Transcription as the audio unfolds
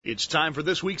It's time for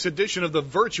this week's edition of the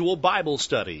Virtual Bible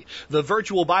Study. The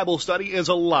Virtual Bible Study is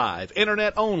a live,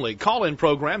 internet-only call-in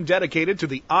program dedicated to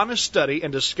the honest study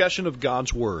and discussion of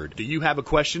God's Word. Do you have a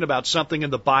question about something in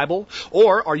the Bible?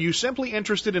 Or are you simply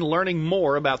interested in learning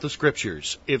more about the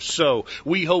Scriptures? If so,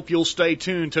 we hope you'll stay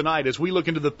tuned tonight as we look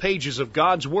into the pages of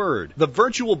God's Word. The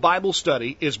Virtual Bible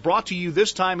Study is brought to you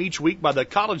this time each week by the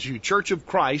College View Church of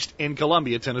Christ in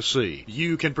Columbia, Tennessee.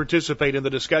 You can participate in the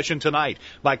discussion tonight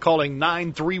by calling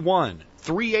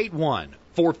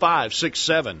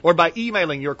 931-381-4567 or by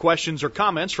emailing your questions or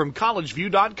comments from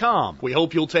collegeview.com. We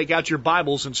hope you'll take out your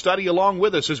Bibles and study along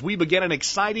with us as we begin an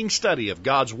exciting study of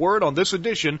God's Word on this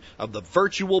edition of the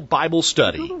Virtual Bible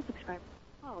Study.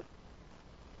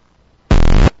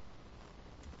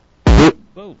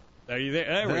 Whoa. Are you there?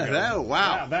 There we go. Oh,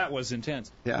 wow. That was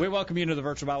intense. Yeah. We welcome you to the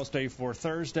Virtual Bible Study for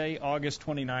Thursday, August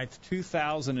 29th,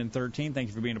 2013. Thank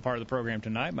you for being a part of the program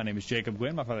tonight. My name is Jacob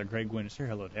Gwynn. My father, Greg Gwynn, is here.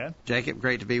 Hello, Dad. Jacob,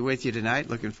 great to be with you tonight.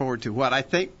 Looking forward to what I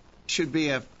think should be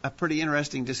a pretty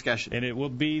interesting discussion. And it will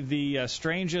be the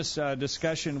strangest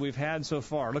discussion we've had so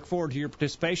far. Look forward to your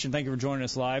participation. Thank you for joining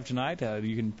us live tonight.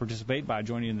 You can participate by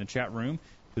joining in the chat room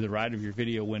to the right of your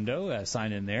video window.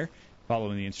 Sign in there.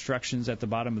 Following the instructions at the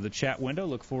bottom of the chat window.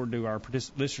 Look forward to our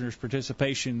listeners'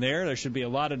 participation there. There should be a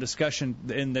lot of discussion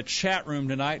in the chat room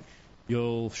tonight.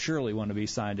 You'll surely want to be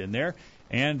signed in there.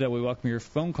 And we welcome your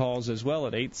phone calls as well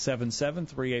at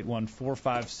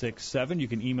 877-381-4567. You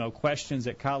can email questions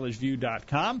at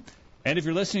collegeview.com. And if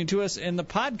you're listening to us in the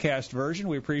podcast version,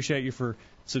 we appreciate you for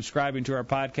subscribing to our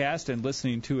podcast and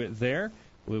listening to it there.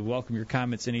 We welcome your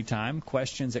comments anytime.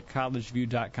 Questions at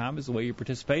collegeview.com is the way you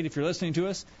participate. If you're listening to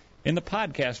us in the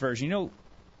podcast version, you know,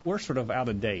 we're sort of out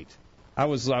of date. I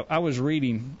was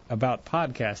reading about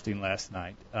podcasting last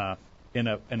night in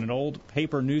an old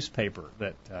paper newspaper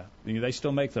that they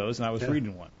still make those, and I was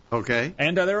reading one. Okay.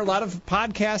 And there are a lot of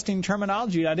podcasting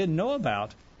terminology I didn't know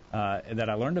about that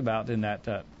I learned about in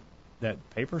that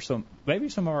paper. So maybe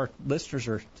some of our listeners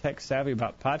are tech savvy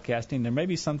about podcasting. There may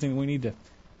be something we need to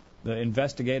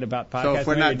investigate about podcasting. So if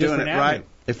we're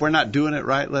not doing it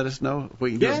right, let us know if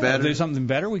we can do it better. If there's something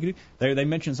better we could do. They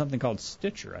mentioned something called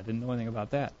Stitcher. I didn't know anything about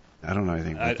that. I don't know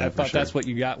anything about that. I thought that's what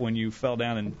you got when you fell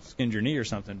down and skinned your knee or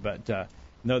something. But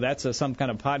no, that's some kind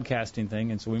of podcasting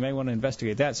thing, and so we may want to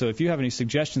investigate that. So if you have any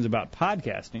suggestions about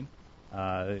podcasting,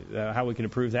 how we can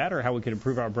improve that or how we can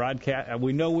improve our broadcast,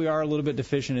 we know we are a little bit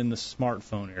deficient in the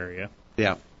smartphone area.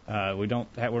 Yeah.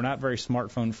 We're not very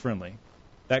smartphone friendly.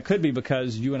 That could be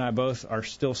because you and I both are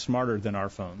still smarter than our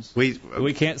phones.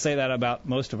 We can't say that about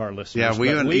most of our listeners. Yeah,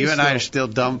 you and I are still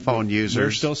dumb phone users.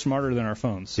 We're still smarter than our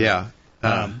phones. So, yeah.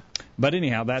 But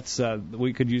anyhow, that's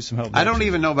we could use some help. I don't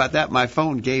even know about that. My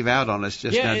phone gave out on us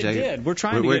just now, Jacob. Yeah, it did. We're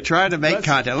trying to make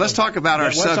contact. Let's talk about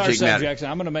our subject matter.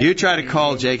 You try to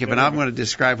call, Jacob, and I'm going to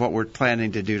describe what we're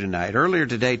planning to do tonight. Earlier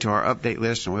today to our update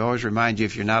list, and we always remind you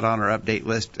if you're not on our update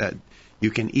list,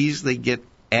 you can easily get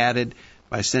added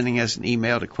by sending us an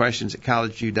email to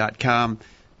questions@collegeview.com.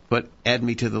 Add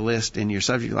me to the list in your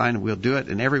subject line, and we'll do it.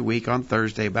 And every week on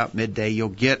Thursday about midday, you'll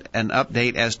get an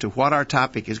update as to what our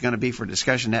topic is going to be for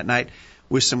discussion that night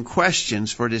with some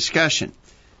questions for discussion.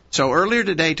 So earlier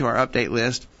today to our update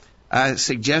list, I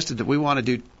suggested that we want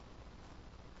to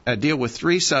deal with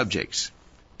three subjects.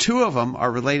 Two of them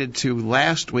are related to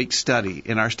last week's study.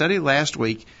 In our study last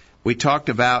week, we talked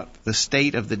about the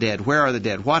state of the dead. Where are the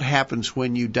dead? What happens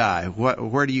when you die?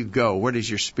 Where do you go? Where does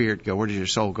your spirit go? Where does your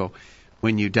soul go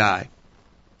when you die?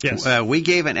 Yes. We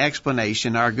gave an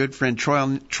explanation. Our good friend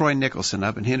Troy Nicholson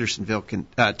up in Hendersonville,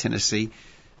 Tennessee,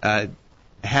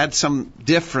 had some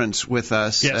difference with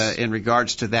us in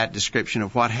regards to that description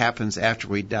of what happens after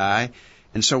we die.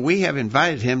 And so we have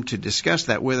invited him to discuss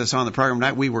that with us on the program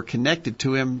tonight. We were connected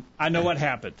to him. I know what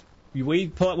happened. We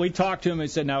talked to him and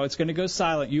said, no, it's going to go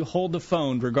silent. You hold the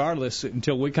phone regardless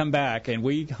until we come back, and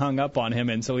we hung up on him,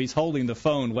 and so he's holding the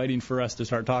phone waiting for us to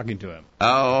start talking to him.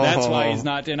 Oh. That's why he's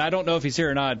not, and I don't know if he's here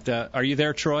or not. Are you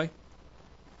there, Troy?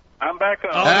 I'm back on.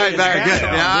 Oh, very good.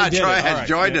 Yeah, Troy has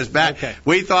joined us back. Okay.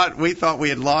 We thought we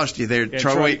had lost you there,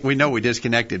 Troy. We know we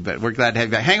disconnected, but we're glad to have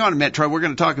you back. Hang on a minute, Troy. We're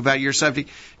going to talk about your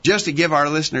subject just to give our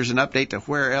listeners an update to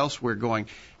where else we're going.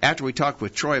 After we talk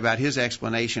with Troy about his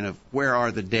explanation of where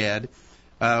are the dead,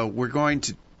 we're going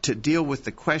to deal with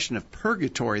the question of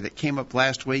purgatory that came up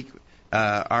last week.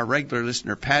 Our regular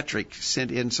listener, Patrick,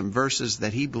 sent in some verses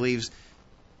that he believes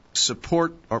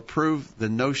support or prove the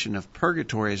notion of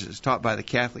purgatory as it's taught by the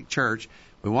Catholic Church.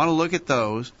 We want to look at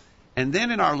those. And then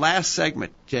in our last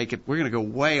segment, Jacob, we're going to go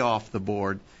way off the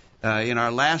board. In our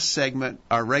last segment,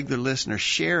 our regular listener,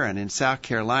 Sharon in South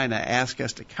Carolina, asked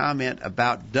us to comment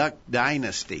about Duck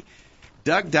Dynasty.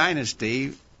 Duck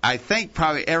Dynasty I think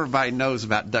probably everybody knows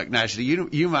about Duck Dynasty.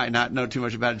 You might not know too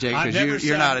much about it, Jake, because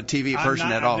you're not a TV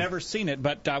person at all. I've never seen it,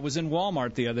 but I was in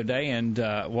Walmart the other day and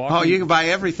walking. Oh, you can buy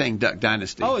everything Duck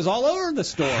Dynasty. Oh, it's all over the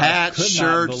store. Hats,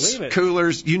 shirts,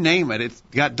 coolers, you name it. It's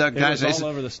got Duck Dynasty. It's all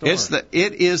over the store.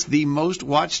 It is the most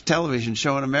watched television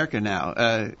show in America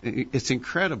now. It's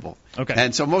incredible. Okay.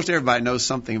 And so most everybody knows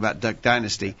something about Duck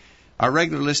Dynasty. Our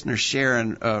regular listener,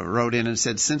 Sharon, wrote in and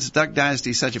said, since Duck Dynasty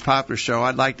is such a popular show,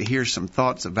 I'd like to hear some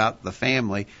thoughts about the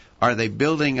family. Are they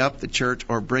building up the church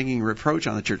or bringing reproach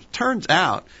on the church? Turns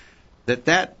out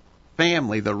that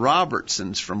family, the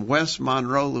Robertsons from West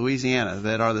Monroe, Louisiana,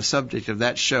 that are the subject of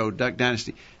that show, Duck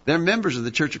Dynasty, they're members of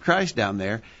the Church of Christ down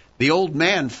there. The old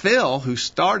man, Phil, who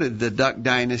started the Duck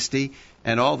Dynasty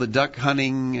and all the duck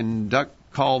hunting and duck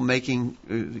call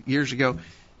making years ago,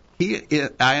 he,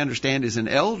 I understand, is an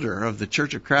elder of the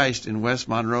Church of Christ in West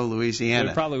Monroe, Louisiana.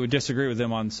 We probably would disagree with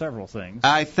him on several things.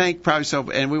 I think probably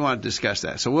so, and we want to discuss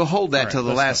that. So we'll hold that till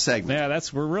the last segment. Yeah,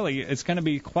 it's going to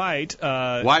be quite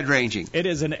wide-ranging. It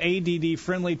is an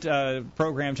ADD-friendly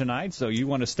program tonight, so you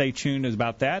want to stay tuned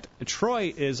about that.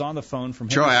 Troy is on the phone from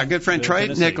Troy, our good friend Troy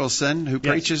Tennessee. Nicholson, who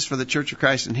preaches for the Church of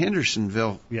Christ in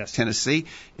Hendersonville, Tennessee,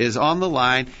 is on the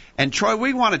line. And Troy,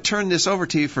 we want to turn this over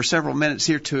to you for several minutes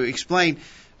here to explain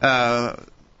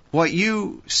what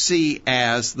you see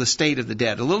as the state of the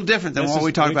dead. A little different than what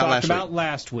we talked about last week. We talked about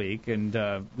last week,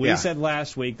 and we said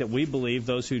last week that we believe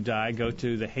those who die go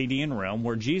to the Hadean realm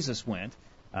where Jesus went,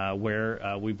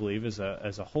 where we believe is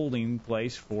a holding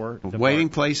place for waiting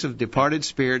place of departed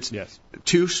spirits. Yes.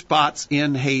 2 spots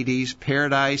in Hades,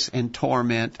 paradise and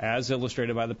torment, as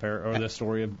illustrated by the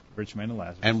story of rich man and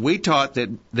Lazarus. And we taught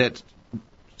that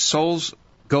souls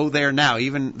go there now,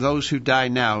 even those who die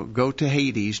now, go to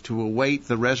Hades to await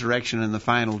the resurrection and the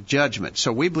final judgment.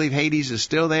 So we believe Hades is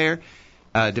still there,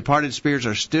 departed spirits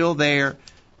are still there,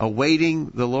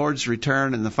 awaiting the Lord's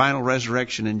return and the final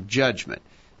resurrection and judgment.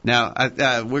 Now,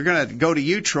 we're going to go to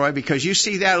you, Troy, because you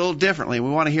see that a little differently. We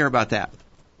want to hear about that.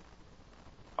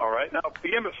 All right. Now,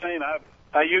 begin by saying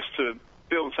I used to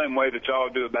feel the same way that y'all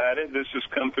do about it. This has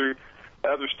come through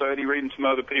other study, reading some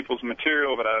other people's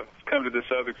material, but I've come to this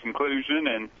other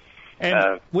conclusion.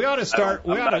 And we ought to start.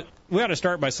 We ought to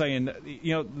start by saying,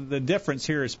 the difference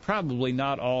here is probably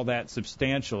not all that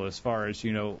substantial as far as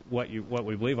what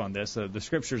we believe on this. The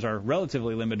scriptures are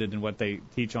relatively limited in what they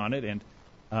teach on it, and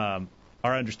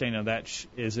our understanding of that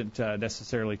isn't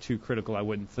necessarily too critical. I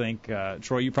wouldn't think.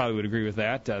 Troy, you probably would agree with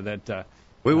that.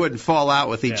 We wouldn't fall out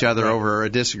with each other over a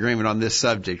disagreement on this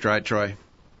subject, right, Troy?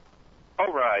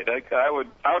 All right. I would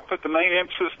put the main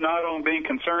emphasis not on being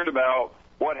concerned about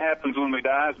what happens when we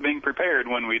die, as being prepared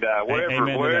when we die, wherever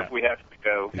we have to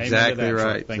go. Exactly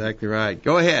right. Exactly right.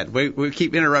 Go ahead. We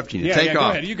keep interrupting you. Take off. Go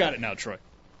ahead. You got it now, Troy.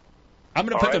 I'm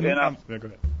going to put go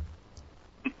ahead.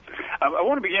 I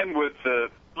want to begin with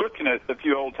looking at a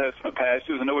few Old Testament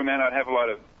passages. I know we may not have a lot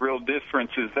of real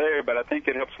differences there, but I think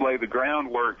it helps lay the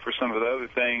groundwork for some of the other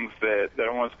things that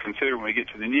I want us to consider when we get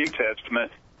to the New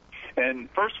Testament. And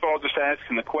first of all, just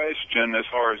asking the question as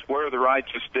far as where are the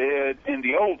righteous dead in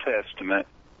the Old Testament.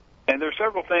 And there are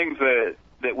several things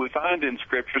that we find in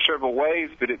Scripture, several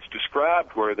ways that it's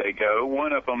described where they go.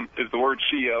 One of them is the word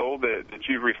Sheol that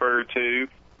you referred to,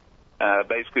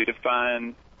 basically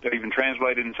defined, even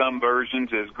translated in some versions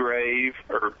as grave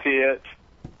or pit.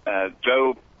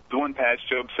 Job, the one passage,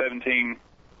 Job 17:13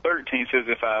 says,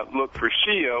 if I look for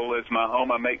Sheol as my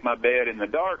home, I make my bed in the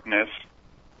darkness.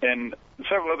 And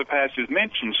several other passages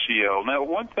mention Sheol. Now,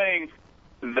 one thing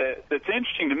that's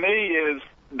interesting to me is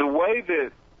the way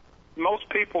that most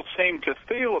people seem to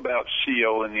feel about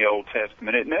Sheol in the Old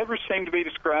Testament. It never seemed to be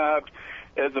described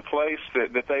as a place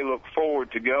that they look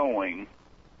forward to going.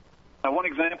 Now, one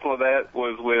example of that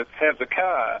was with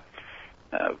Hezekiah.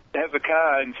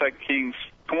 Hezekiah in 2 Kings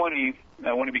 20,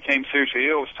 when he became seriously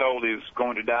ill, was told he was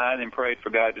going to die and then prayed for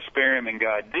God to spare him, and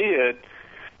God did.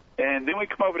 And then we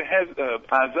come over to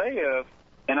Isaiah.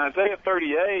 In Isaiah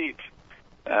 38,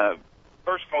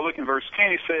 first of all, look in verse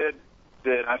 10, he said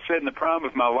that I said in the prime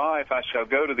of my life, I shall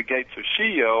go to the gates of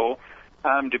Sheol.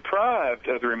 I'm deprived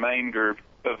of the remainder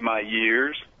of my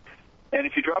years. And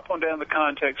if you drop on down the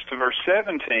context to verse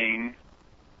 17,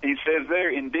 he says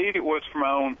there, indeed it was for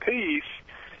my own peace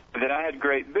that I had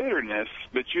great bitterness,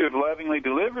 but you have lovingly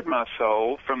delivered my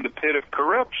soul from the pit of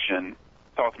corruption,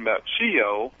 talking about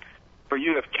Sheol, for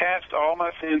you have cast all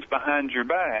my sins behind your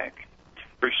back.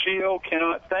 For Sheol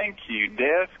cannot thank you,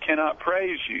 death cannot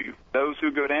praise you. Those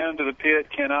who go down to the pit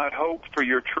cannot hope for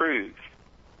your truth.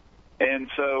 And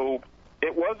so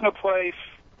it wasn't a place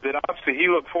that obviously he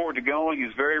looked forward to going. He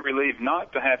was very relieved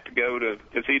not to have to go to,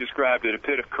 as he described it, a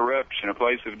pit of corruption, a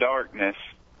place of darkness.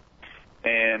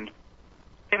 And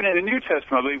even in the New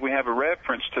Testament, I believe we have a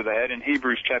reference to that in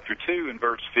Hebrews chapter 2 and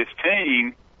verse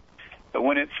 15,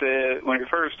 when it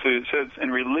refers to, it says,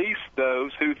 and release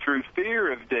those who through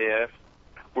fear of death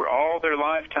were all their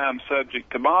lifetime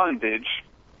subject to bondage.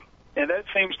 And that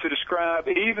seems to describe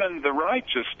even the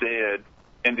righteous dead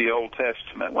in the Old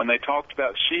Testament. When they talked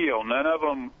about Sheol, none of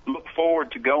them looked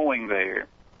forward to going there.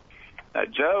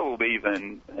 Job,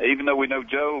 even though we know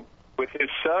Job, with his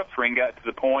suffering, got to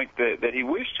the point that he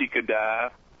wished he could die,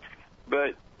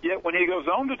 but yet when he goes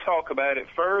on to talk about it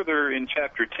further in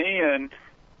chapter 10,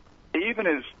 even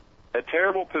as a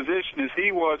terrible position as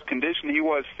he was, condition he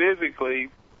was physically,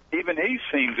 even he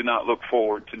seemed to not look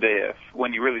forward to death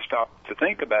when you really stopped to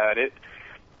think about it,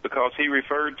 because he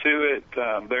referred to it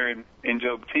there in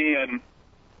Job 10,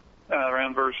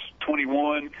 around verse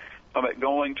 21, about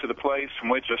going to the place from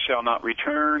which I shall not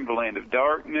return, the land of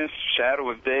darkness, shadow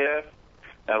of death.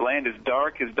 Land as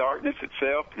dark as darkness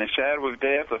itself, and the shadow of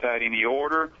death without any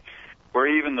order, where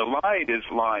even the light is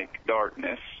like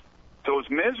darkness. So as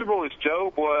miserable as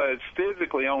Job was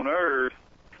physically on earth,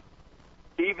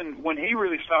 even when he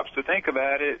really stops to think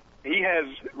about it, he has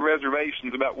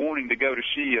reservations about wanting to go to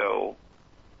Sheol.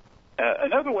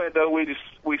 Another way, though,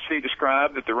 we see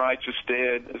described that the righteous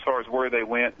dead, as far as where they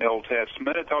went in the Old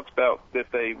Testament, it talks about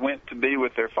that they went to be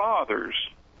with their fathers.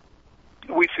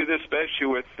 We see this especially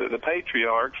with the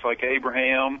patriarchs like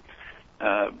Abraham,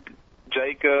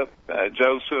 Jacob,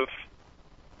 Joseph,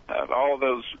 all of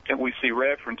those. And we see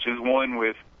references. One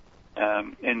with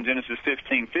in Genesis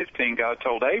 15:15, God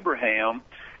told Abraham,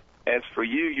 "As for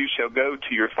you, you shall go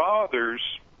to your fathers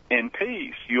in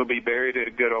peace. You'll be buried at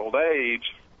a good old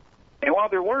age." And while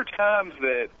there were times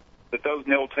that those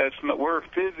in the Old Testament were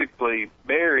physically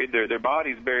buried, their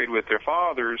bodies buried with their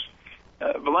fathers,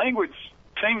 the language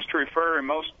seems to refer in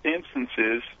most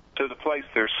instances to the place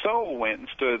their soul went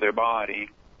instead of their body.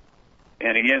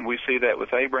 And again, we see that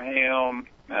with Abraham,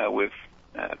 with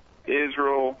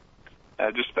Israel,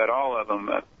 just about all of them.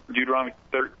 Deuteronomy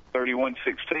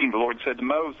 31:16, the Lord said to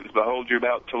Moses, "Behold, you're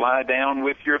about to lie down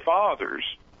with your fathers."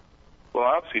 Well,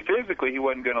 obviously, physically, he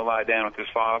wasn't going to lie down with his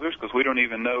fathers, because we don't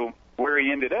even know where he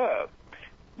ended up.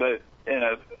 But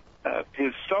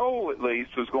his soul, at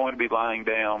least, was going to be lying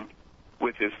down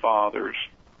with his fathers.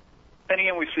 And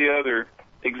again, we see other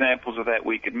examples of that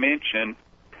we could mention.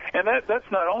 And that's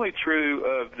not only true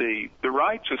of the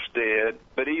righteous dead,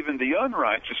 but even the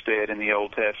unrighteous dead in the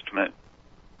Old Testament.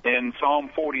 In Psalm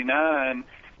 49,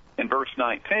 in verse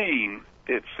 19,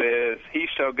 it says, "He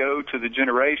shall go to the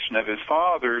generation of his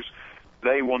fathers,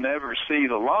 they will never see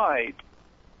the light."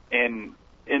 And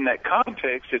in that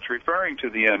context, it's referring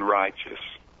to the unrighteous.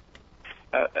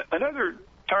 Another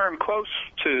term close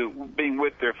to being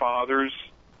with their fathers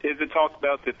is it talks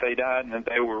about that they died and that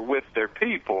they were with their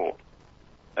people.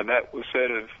 And that was said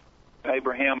of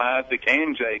Abraham, Isaac,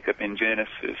 and Jacob in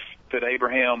Genesis. That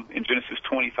Abraham, in Genesis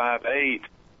 25:8,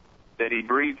 that he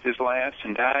breathed his last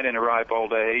and died in a ripe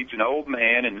old age, an old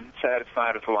man and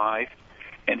satisfied with life,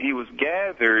 and he was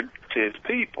gathered to his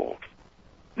people.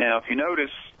 Now, if you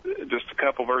notice just a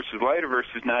couple verses later,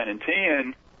 verses 9 and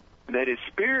 10, that his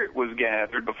spirit was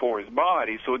gathered before his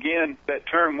body. So again, that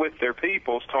term "with their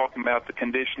people" is talking about the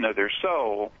condition of their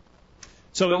soul.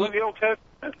 So in the Old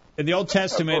Testament, in the Old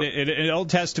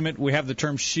Testament, we have the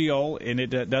term Sheol, and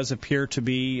it does appear to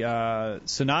be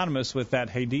synonymous with that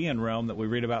Hadean realm that we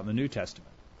read about in the New Testament.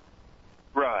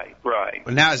 Right.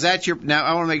 Well, now, is that your? Now,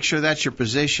 I want to make sure that's your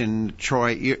position,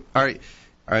 Troy.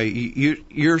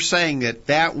 You're saying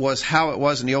that was how it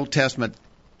was in the Old Testament,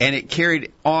 and it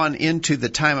carried on into the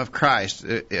time of Christ.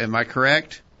 Am I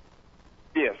correct?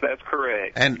 Yes, that's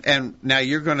correct. And now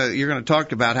you're gonna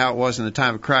talk about how it was in the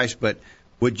time of Christ, but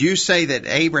would you say that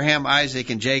Abraham,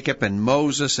 Isaac, and Jacob, and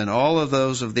Moses, and all of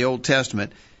those of the Old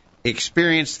Testament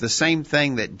experienced the same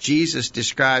thing that Jesus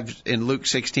describes in Luke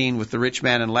 16 with the rich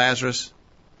man and Lazarus?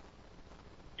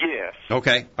 Yes.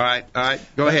 Okay. All right.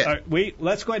 Go ahead.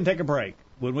 Let's go ahead and take a break.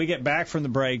 When we get back from the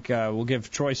break, we'll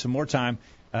give Troy some more time.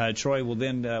 Troy will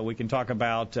then we can talk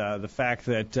about the fact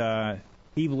that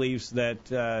he believes that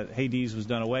Hades was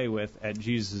done away with at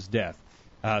Jesus' death.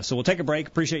 So we'll take a break.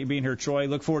 Appreciate you being here, Troy.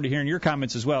 Look forward to hearing your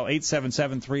comments as well.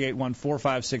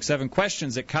 877-381-4567.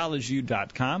 Questions at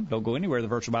collegeview.com. Don't go anywhere. The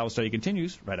virtual Bible study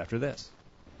continues right after this.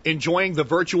 Enjoying the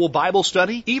virtual Bible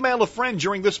study? Email a friend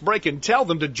during this break and tell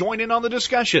them to join in on the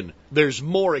discussion. There's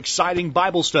more exciting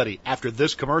Bible study after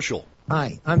this commercial.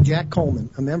 Hi, I'm Jack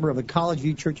Coleman, a member of the College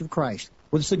View Church of Christ,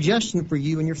 with a suggestion for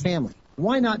you and your family.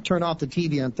 why not turn off the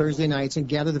TV on Thursday nights and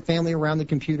gather the family around the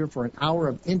computer for an hour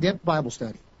of in-depth Bible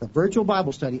study? The virtual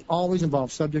Bible study always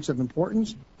involves subjects of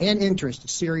importance and interest to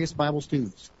serious Bible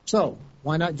students. So,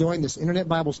 why not join this Internet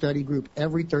Bible study group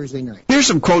every Thursday night? Here's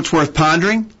some quotes worth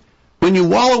pondering. When you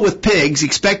wallow with pigs,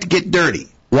 expect to get dirty.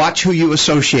 Watch who you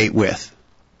associate with.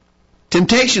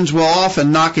 Temptations will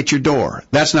often knock at your door.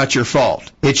 That's not your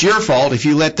fault. It's your fault if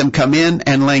you let them come in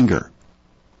and linger.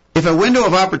 If a window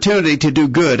of opportunity to do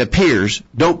good appears,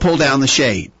 don't pull down the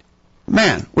shade.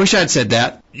 Man, wish I'd said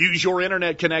that. Use your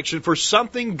internet connection for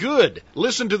something good.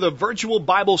 Listen to the virtual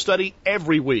Bible study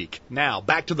every week. Now,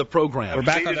 back to the program. We're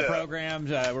back on the program.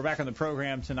 We're back on the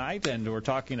program tonight, and we're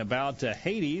talking about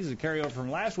Hades, a carryover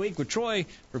from last week with Troy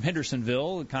from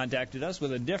Hendersonville, who contacted us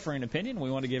with a differing opinion. We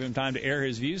want to give him time to air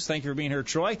his views. Thank you for being here,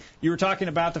 Troy. You were talking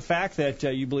about the fact that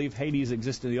you believe Hades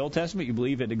existed in the Old Testament. You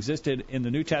believe it existed in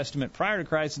the New Testament prior to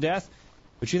Christ's death,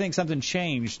 but you think something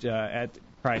changed at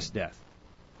Christ's death.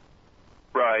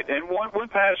 Right, and one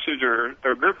passage or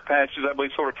group of passages, I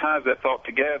believe, sort of ties that thought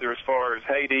together as far as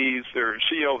Hades or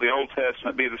Sheol, the Old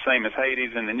Testament, be the same as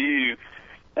Hades in the New.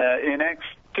 In Acts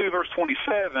 2, verse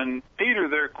 27, Peter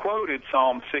there quoted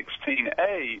Psalm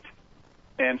 16:8,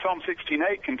 and Psalm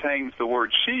 16:8 contains the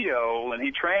word Sheol, and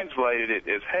he translated it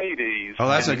as Hades. Oh,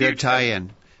 that's a good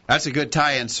tie-in. That's a good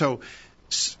tie-in. So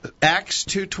Acts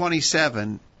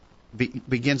 2:27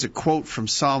 begins a quote from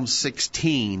Psalm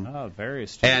 16. Oh, very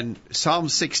astute. And Psalm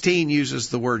 16 uses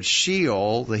the word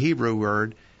Sheol, the Hebrew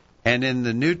word, and in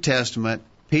the New Testament,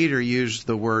 Peter used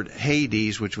the word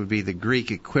Hades, which would be the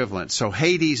Greek equivalent. So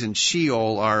Hades and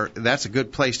Sheol that's a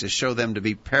good place to show them to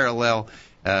be parallel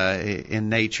in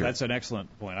nature. That's an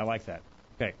excellent point. I like that.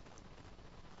 Okay.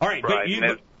 All right.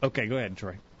 Right. Okay, go ahead,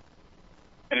 Troy.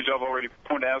 And as I've already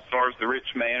pointed out, as far as the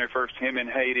rich man refers to him in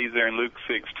Hades there in Luke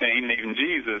 16, and even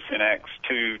Jesus in Acts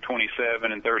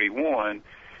 2:27 and 31.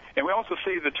 And we also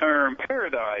see the term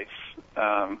paradise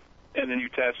in the New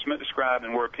Testament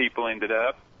describing where people ended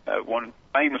up. One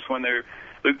famous one there,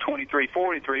 Luke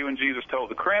 23:43, when Jesus told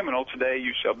the criminal, "Today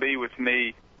you shall be with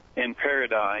me in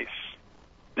paradise."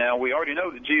 Now, we already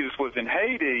know that Jesus was in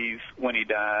Hades when he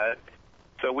died,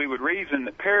 so we would reason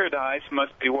that paradise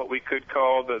must be what we could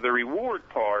call the reward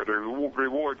part or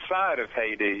reward side of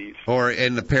Hades. Or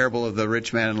in the parable of the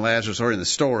rich man and Lazarus, or in the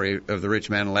story of the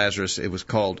rich man and Lazarus, it was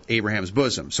called Abraham's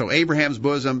bosom. So Abraham's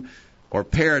bosom or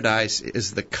paradise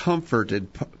is the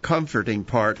comforting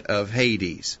part of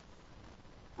Hades.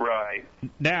 Right.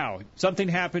 Now, something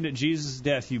happened at Jesus'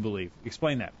 death, you believe.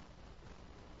 Explain that.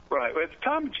 Right. Well, at the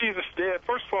time of Jesus' death,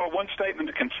 first of all, one statement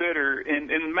to consider,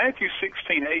 in Matthew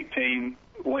 16:18,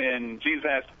 when Jesus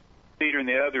asked Peter and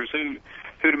the others, who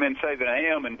do men say that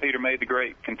I am? And Peter made the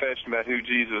great confession about who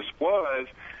Jesus was.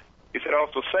 He said, I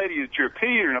also say to you that you're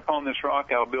Peter, and upon this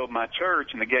rock I'll build my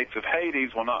church, and the gates of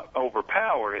Hades will not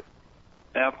overpower it.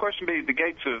 Now, the question being, the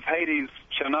gates of Hades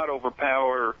shall not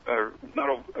overpower, or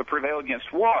not prevail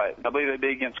against what? I believe they'd be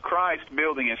against Christ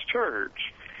building his church.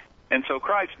 And so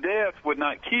Christ's death would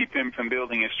not keep him from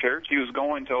building his church. He was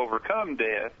going to overcome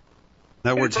death.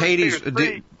 In other words, Hades,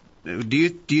 do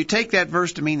you take that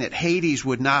verse to mean that Hades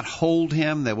would not hold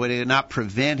him, that would not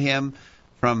prevent him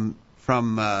from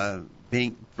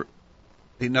being,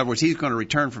 in other words, he's going to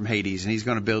return from Hades and he's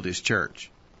going to build his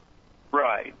church?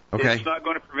 Right. Okay. It's not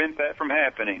going to prevent that from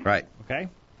happening. Right. Okay.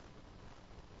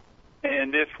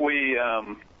 And if we,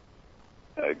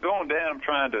 going down, I'm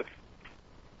trying to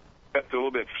cut through a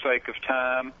little bit for sake of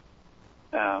time.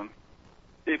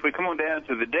 If we come on down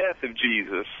to the death of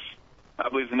Jesus, I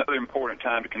believe it's another important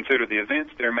time to consider the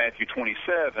events there in Matthew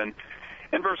 27.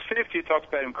 In verse 50, it talks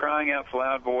about him crying out with a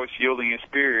loud voice, yielding his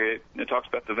spirit. And it talks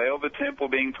about the veil of the temple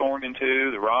being torn in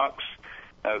two, the rocks,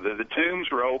 the tombs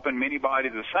were open, many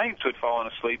bodies of saints who had fallen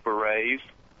asleep were raised.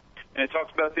 And it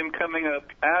talks about them coming up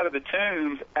out of the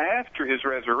tombs after his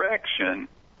resurrection,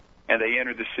 and they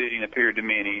entered the city and appeared to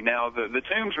many. Now, the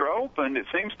tombs were opened, it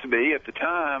seems to be, at the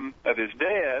time of his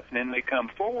death, and then they come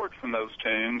forward from those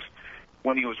tombs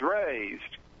when he was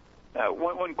raised.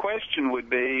 One question would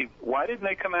be, why didn't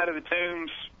they come out of the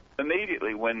tombs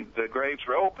immediately when the graves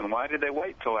were open? Why did they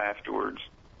wait till afterwards?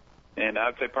 And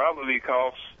I'd say probably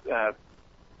because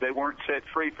they weren't set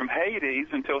free from Hades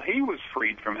until he was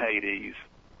freed from Hades.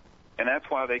 And that's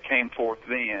why they came forth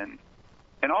then.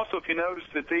 And also, if you notice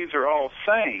that these are all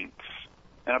saints,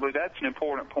 and I believe that's an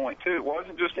important point, too. It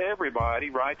wasn't just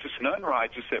everybody, righteous and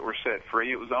unrighteous, that were set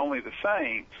free. It was only the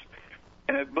saints.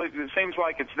 And I believe it seems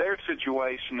like it's their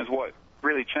situation is what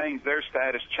really changed. Their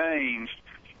status changed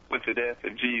with the death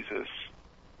of Jesus.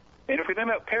 And if we think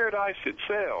about paradise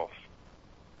itself,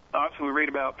 obviously we read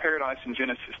about paradise in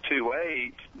Genesis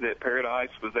 2:8, that paradise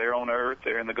was there on earth,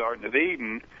 there in the Garden of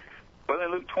Eden. But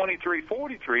in Luke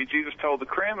 23:43, Jesus told the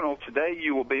criminal, "Today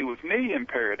you will be with me in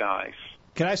paradise."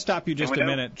 Can I stop you just a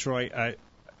minute, Troy?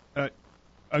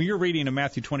 You're reading in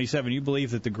Matthew 27. You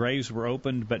believe that the graves were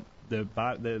opened, but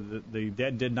the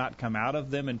dead did not come out of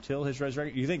them until his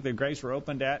resurrection? You think the graves were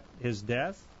opened at his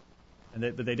death,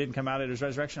 but they didn't come out at his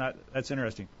resurrection? That's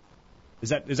interesting. Is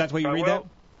that the way you read that?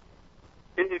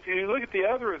 If you look at the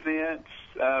other events,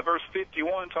 verse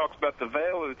 51 talks about the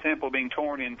veil of the temple being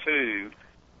torn in two.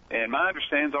 And my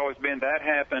understanding has always been that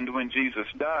happened when Jesus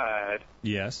died.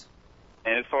 Yes.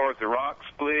 And as far as the rock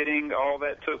splitting, all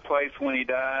that took place when he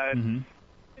died. Mm-hmm.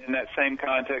 In that same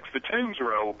context, the tombs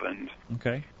were opened.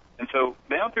 Okay. And so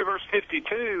down through verse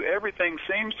 52, everything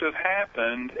seems to have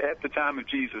happened at the time of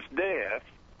Jesus' death.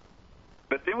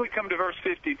 But then we come to verse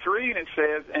 53, and it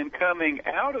says, "And coming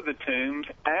out of the tombs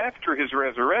after his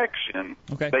resurrection,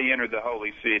 they entered the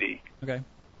holy city." Okay.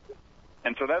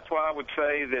 And so that's why I would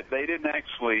say that they didn't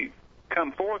actually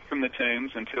come forth from the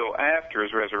tombs until after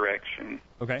his resurrection.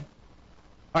 Okay.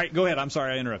 All right, go ahead. I'm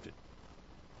sorry I interrupted.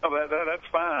 Oh, that's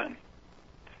fine.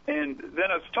 And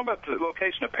then I was talking about the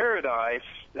location of paradise.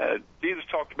 Jesus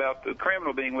talked about the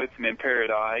criminal being with him in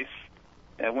paradise.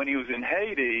 And when he was in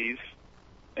Hades,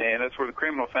 and that's where the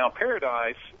criminal found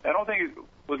paradise, I don't think it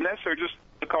was necessary just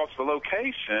because of the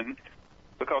location,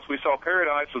 because we saw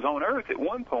paradise was on earth at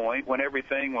one point when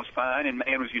everything was fine and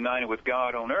man was united with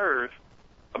God on earth.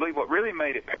 I believe what really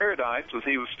made it paradise was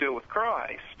he was still with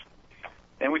Christ.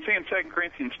 And we see in 2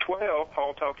 Corinthians 12,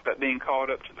 Paul talks about being caught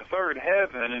up to the third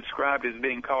heaven and described as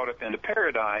being caught up into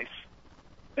paradise.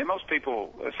 And most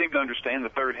people seem to understand the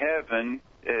third heaven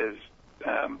is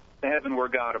the heaven where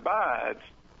God abides.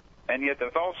 And yet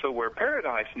that's also where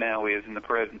paradise now is in the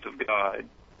presence of God.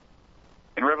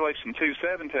 And Revelation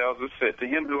 2:7 tells us that to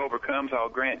him who overcomes, I'll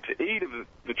grant to eat of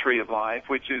the tree of life,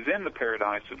 which is in the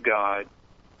paradise of God.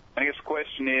 I guess the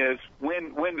question is,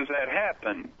 when does that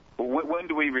happen? When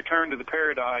do we return to the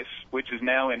paradise, which is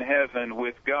now in heaven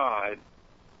with God?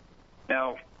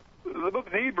 Now, the book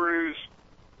of Hebrews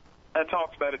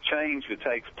talks about a change that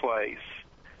takes place.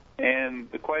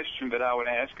 And the question that I would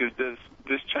ask is, does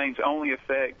this change only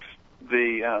affect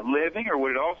the living, or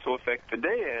would it also affect the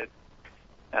dead?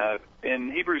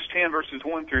 In Hebrews 10, verses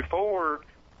 1 through 4,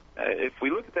 if we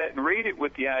look at that and read it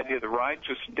with the idea of the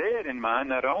righteous dead in mind,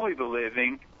 not only the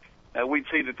living, we'd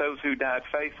see that those who died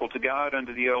faithful to God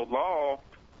under the old law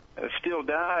still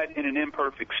died in an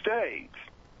imperfect state,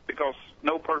 because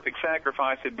no perfect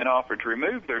sacrifice had been offered to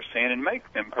remove their sin and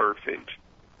make them perfect.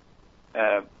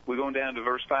 We're going down to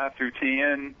verse 5 through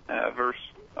 10,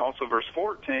 verse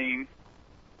 14.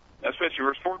 Especially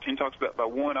verse 14 talks about by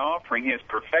one offering he has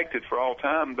perfected for all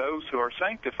time those who are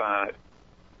sanctified.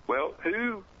 Well,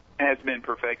 who has been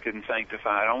perfected and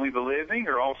sanctified? Only the living,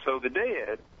 or also the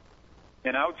dead?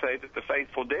 And I would say that the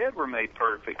faithful dead were made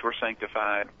perfect, were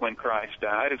sanctified when Christ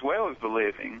died, as well as the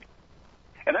living.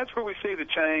 And that's where we see the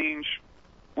change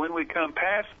when we come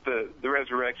past the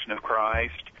resurrection of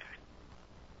Christ.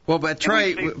 Well, but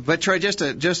Troy, just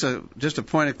a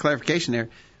point of clarification there.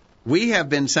 We have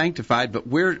been sanctified, but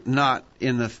we're not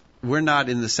in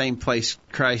the same place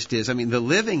Christ is. I mean, the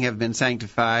living have been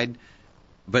sanctified,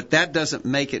 but that doesn't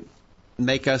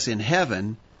make us in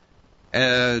heaven.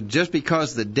 Just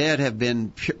because the dead have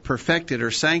been perfected or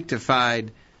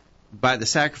sanctified by the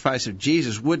sacrifice of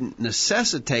Jesus wouldn't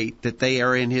necessitate that they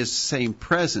are in his same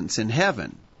presence in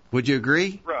heaven. Would you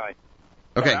agree? Right.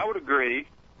 Okay. I would agree.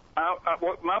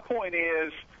 My point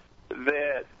is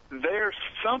that there's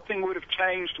something would have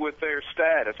changed with their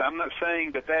status. I'm not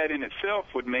saying that in itself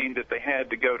would mean that they had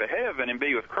to go to heaven and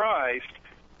be with Christ,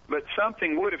 but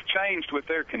something would have changed with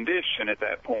their condition at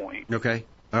that point. Okay.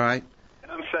 All right.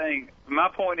 And I'm saying, my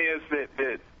point is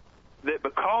that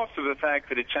because of the fact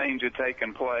that a change had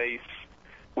taken place,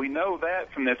 we know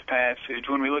that from this passage.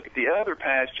 When we look at the other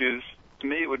passages, to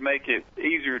me it would make it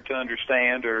easier to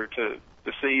understand or to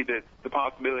see that the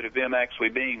possibility of them actually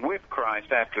being with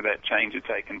Christ after that change had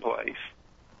taken place.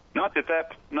 Not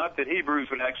that Hebrews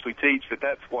would actually teach that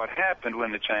that's what happened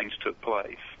when the change took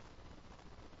place.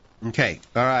 Okay.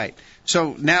 All right.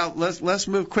 So now let's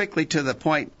move quickly to the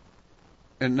point.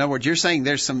 In other words, you're saying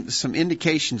there's some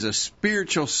indications of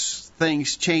spiritual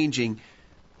things changing.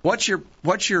 What's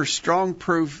your strong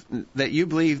proof that you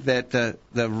believe that the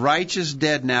righteous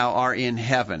dead now are in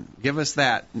heaven? Give us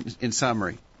that in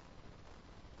summary.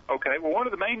 Okay, well, one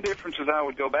of the main differences I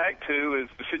would go back to is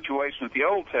the situation with the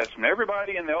Old Testament.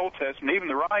 Everybody in the Old Testament, even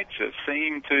the righteous,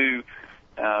 seemed to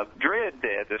dread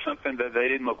death. It's something that they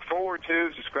didn't look forward to.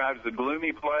 It's described as a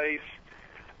gloomy place.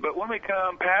 But when we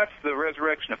come past the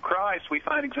resurrection of Christ, we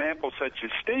find examples such as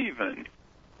Stephen,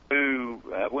 who,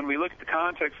 when we look at the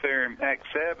context there in Acts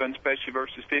 7, especially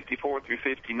verses 54 through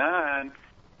 59,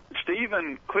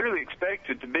 Stephen clearly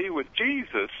expected to be with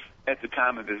Jesus at the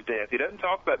time of his death. He doesn't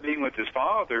talk about being with his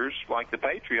fathers like the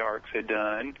patriarchs had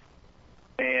done.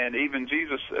 And even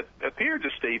Jesus appeared to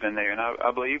Stephen there, and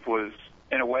I believe was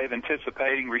in a way of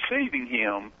anticipating receiving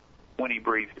him when he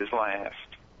breathed his last.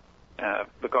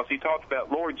 Because he talked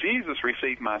about, Lord Jesus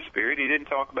received my spirit. He didn't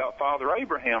talk about Father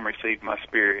Abraham received my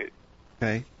spirit.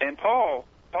 Okay. And Paul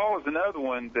is another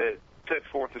one that sets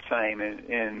forth the same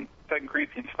in 2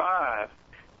 Corinthians 5,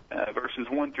 verses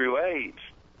 1 through 8.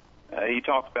 He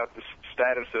talks about the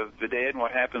status of the dead and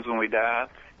what happens when we die.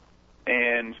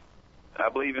 And I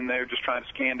believe in there, just trying to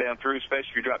scan down through,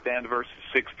 especially if you drop down to verses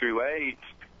 6 through 8,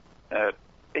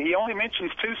 he only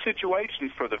mentions two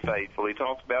situations for the faithful. He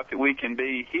talks about that we can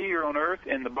be here on earth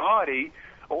in the body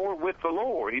or with the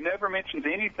Lord. He never mentions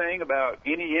anything about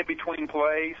any in-between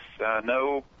place,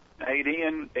 no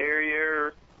Hadean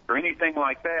area or anything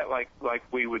like that, like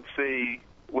we would see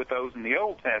with those in the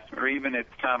Old Testament or even at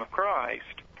the time of Christ.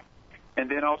 And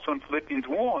then also in Philippians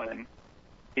 1,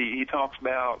 he talks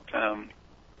about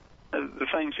the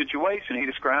same situation. He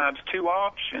describes two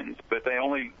options, but the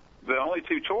only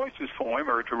two choices for him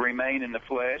are to remain in the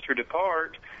flesh or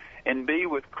depart and be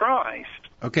with Christ.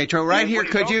 Okay, Troy, right here,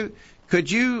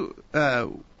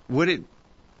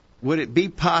 would it be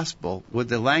possible, would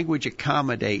the language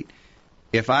accommodate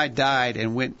if I died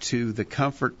and went to the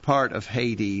comfort part of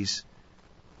Hades,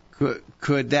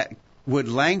 would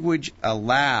language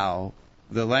allow,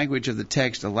 the language of the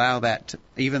text allow that,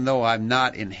 even though I'm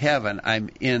not in heaven,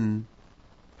 I'm in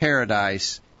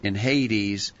paradise, in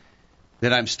Hades,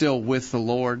 that I'm still with the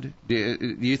Lord? Do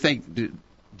you think,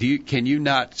 can you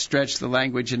not stretch the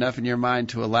language enough in your mind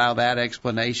to allow that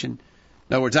explanation?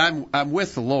 In other words, I'm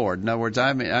with the Lord. In other words,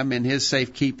 I'm in His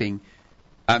safekeeping.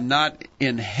 I'm not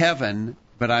in heaven,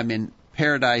 but I'm in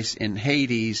paradise in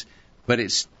Hades.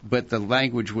 But the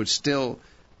language would still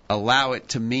allow it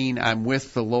to mean I'm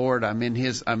with the Lord. I'm in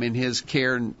His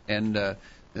care and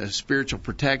spiritual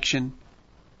protection.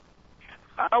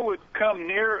 I would come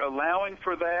near allowing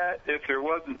for that if there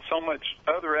wasn't so much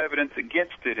other evidence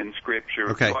against it in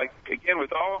Scripture. Okay. Like, again,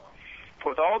 with all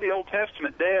the Old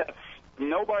Testament deaths,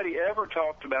 nobody ever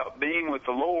talked about being with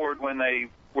the Lord when they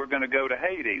were going to go to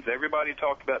Hades. Everybody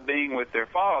talked about being with their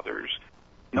fathers.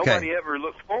 Nobody ever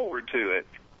looked forward to it.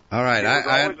 All right.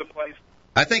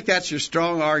 I think that's your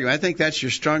strong argument. I think that's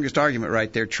your strongest argument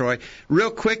right there, Troy. Real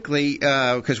quickly,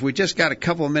 because we just got a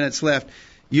couple of minutes left,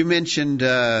 you mentioned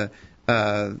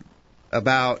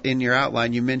about, in your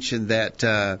outline, you mentioned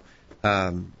that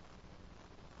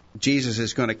Jesus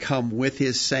is going to come with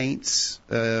His saints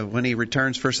when He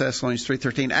returns, 1 Thessalonians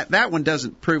 3:13. That one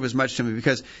doesn't prove as much to me,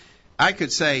 because I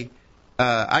could say,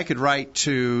 I could write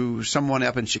to someone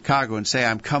up in Chicago and say,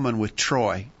 I'm coming with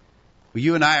Troy. Well,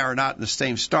 you and I are not in the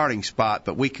same starting spot,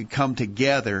 but we could come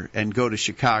together and go to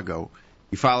Chicago.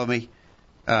 You follow me?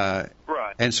 Right.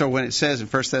 And so when it says in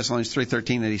 1 Thessalonians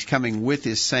 3:13 that He's coming with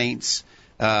His saints,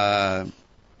 also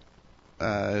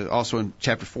in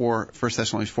chapter 4, 1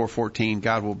 Thessalonians 4:14,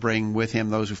 God will bring with Him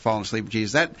those who fall asleep in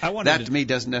Jesus. That to me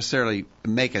doesn't necessarily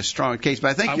make a strong case, but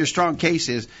I think your strong case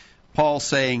is Paul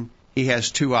saying he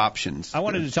has two options. I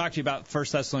wanted to talk to you about 1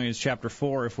 Thessalonians chapter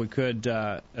 4, if we could,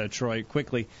 Troy,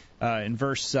 quickly. In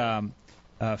verse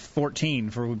 14,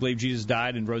 for we believe Jesus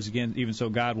died and rose again, even so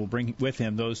God will bring with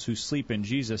Him those who sleep in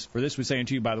Jesus. For this we say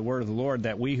unto you by the word of the Lord,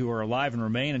 that we who are alive and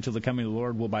remain until the coming of the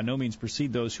Lord will by no means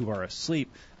precede those who are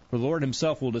asleep. For the Lord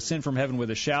Himself will descend from heaven with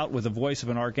a shout, with the voice of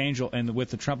an archangel, and with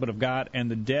the trumpet of God, and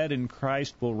the dead in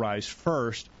Christ will rise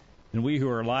first. And we who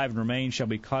are alive and remain shall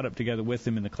be caught up together with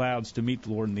them in the clouds to meet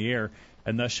the Lord in the air,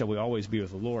 and thus shall we always be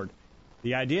with the Lord.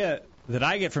 The idea that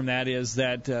I get from that is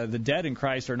that the dead in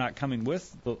Christ are not coming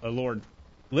with the Lord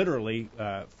literally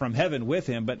from heaven with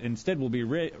Him, but instead will be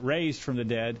raised from the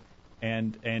dead,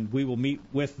 and we will meet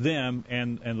with them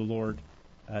and the Lord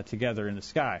together in the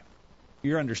sky.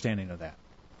 Your understanding of that?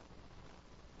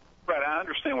 Right, I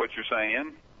understand what you're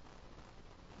saying.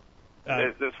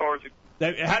 As far as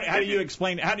how do you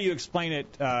explain it?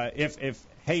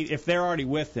 If they're already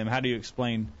with them, how do you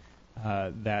explain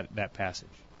that passage?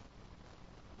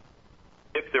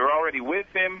 If they're already with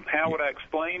Him, how would I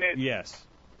explain it? Yes.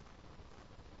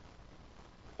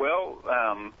 Well,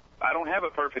 I don't have a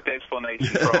perfect explanation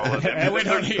for all of it. We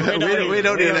don't need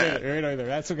that.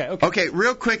 That's okay. Okay,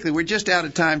 real quickly, we're just out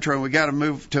of time, Troy. We've got to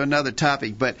move to another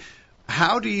topic. But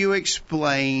how do you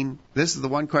explain, this is the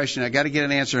one question, I got to get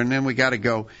an answer, and then we got to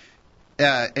go.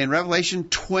 in Revelation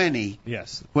 20,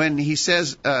 yes, when he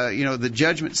says, the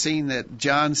judgment scene that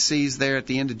John sees there at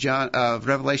the end of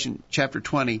Revelation chapter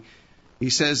 20, he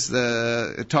says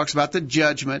it talks about the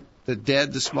judgment. The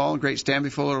dead, the small and great, stand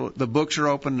before the books are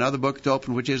open. Another book is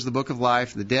open, which is the book of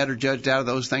life. The dead are judged out of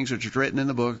those things which are written in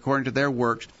the book according to their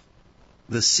works.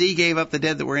 The sea gave up the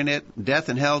dead that were in it. Death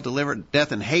and hell delivered.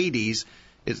 Death and Hades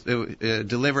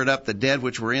delivered up the dead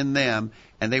which were in them,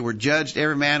 and they were judged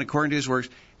every man according to his works.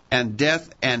 And death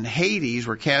and Hades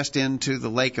were cast into the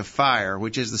lake of fire,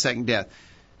 which is the second death.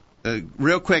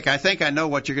 Real quick, I think I know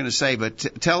what you're going to say, but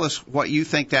tell us what you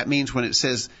think that means when it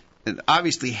says. And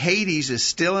obviously, Hades is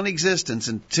still in existence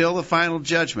until the final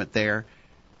judgment there.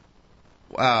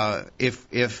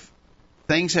 If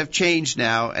things have changed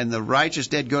now and the righteous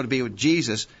dead go to be with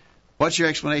Jesus, what's your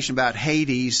explanation about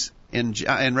Hades in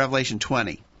Revelation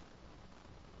 20?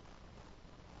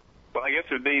 Well, I guess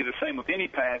it would be the same with any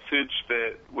passage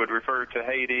that would refer to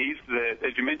Hades. That,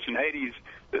 as you mentioned, Hades,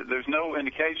 there's no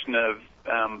indication of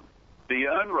the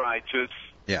unrighteous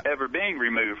ever being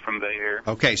removed from there.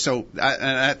 Okay, so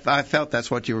I felt that's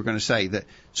what you were going to say.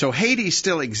 So Hades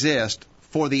still exists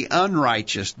for the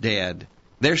unrighteous dead.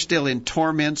 They're still in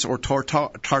torments or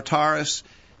Tartarus.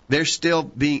 They're still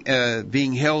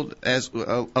being held as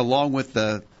along with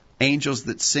the angels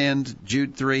that sinned.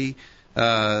 Jude 3,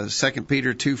 2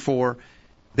 Peter 2:4.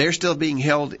 They're still being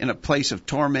held in a place of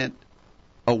torment,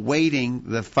 awaiting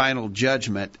the final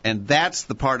judgment, and that's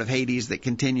the part of Hades that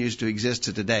continues to exist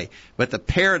to today. But the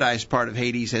paradise part of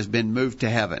Hades has been moved to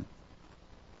heaven.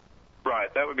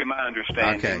 Right, that would be my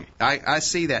understanding. Okay, I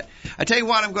see that. I tell you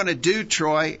what I'm going to do,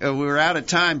 Troy. We're out of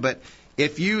time, but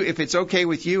if it's okay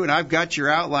with you, and I've got your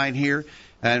outline here,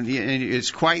 and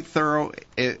it's quite thorough,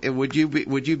 would you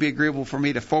be agreeable for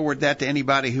me to forward that to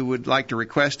anybody who would like to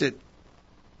request it?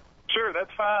 Sure,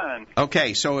 that's fine.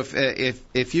 Okay, so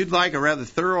if you'd like a rather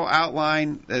thorough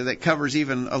outline that covers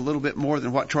even a little bit more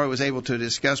than what Troy was able to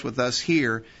discuss with us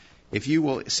here, if you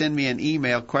will send me an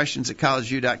email,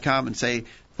 questions@collegeview.com, and say,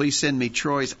 please send me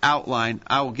Troy's outline,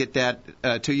 I will get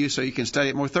that to you so you can study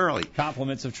it more thoroughly.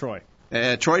 Compliments of Troy.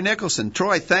 Troy Nicholson.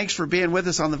 Troy, thanks for being with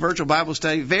us on the virtual Bible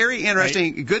study. Very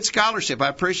interesting, good scholarship. I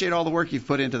appreciate all the work you've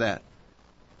put into that.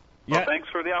 Well, thanks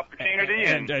for the opportunity.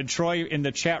 And Troy, in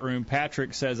the chat room,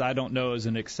 Patrick says, I don't know is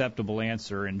an acceptable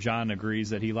answer, and John agrees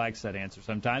that he likes that answer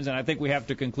sometimes. And I think we have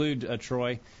to conclude,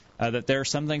 Troy, that there are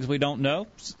some things we don't know,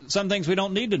 some things we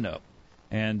don't need to know.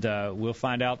 And we'll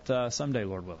find out someday,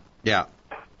 Lord willing. Yeah.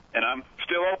 And I'm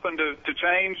still open to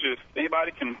change if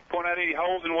anybody can point out any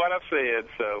holes in what I've said.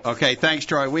 So. Okay, thanks,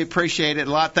 Troy. We appreciate it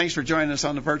a lot. Thanks for joining us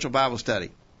on the virtual Bible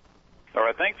study. All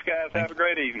right, thanks, guys. Have a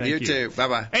great evening. You too.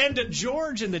 Bye-bye. And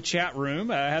George in the chat room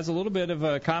has a little bit of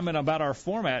a comment about our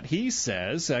format. He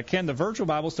says, can the virtual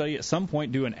Bible study at some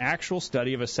point do an actual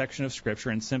study of a section of Scripture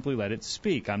and simply let it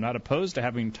speak? I'm not opposed to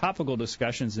having topical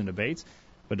discussions and debates,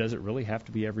 but does it really have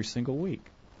to be every single week?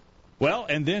 Well,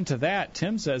 and then to that,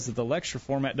 Tim says that the lecture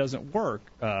format doesn't work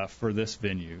for this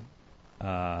venue,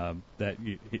 that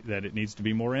it needs to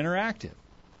be more interactive.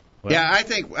 Well, yeah, I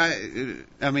think,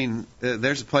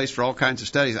 there's a place for all kinds of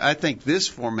studies. I think this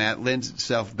format lends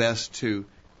itself best to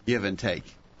give and take.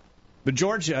 But,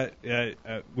 George,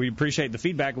 we appreciate the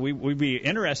feedback. We'd be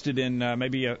interested in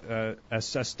maybe a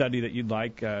study that you'd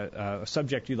like, a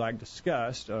subject you'd like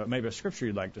discussed, maybe a scripture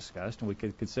you'd like discussed, and we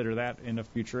could consider that in a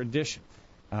future edition.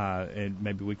 And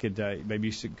maybe we could, maybe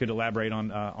you could elaborate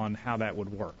on how that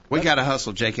would work. We got to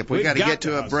hustle, Jacob. We got to get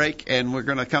to a break, and we're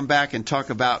going to come back and talk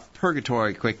about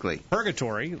purgatory quickly.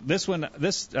 Purgatory. This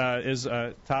is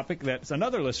a topic that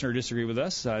another listener disagreed with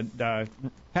us.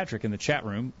 Patrick in the chat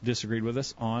room disagreed with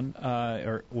us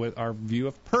on with our view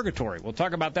of purgatory. We'll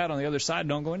talk about that on the other side.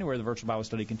 Don't go anywhere. The virtual Bible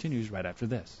study continues right after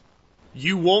this.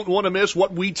 You won't want to miss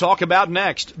what we talk about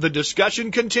next. The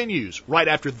discussion continues right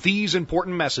after these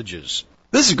important messages.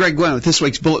 This is Greg Gwynn with this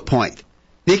week's bullet point.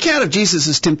 The account of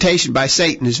Jesus' temptation by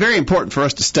Satan is very important for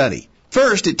us to study.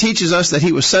 First, it teaches us that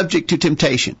he was subject to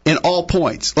temptation in all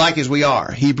points, like as we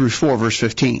are, Hebrews 4, verse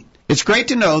 15. It's great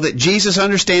to know that Jesus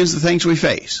understands the things we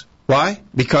face. Why?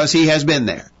 Because he has been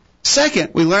there.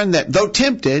 Second, we learn that though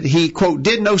tempted, he, quote,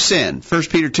 did no sin, 1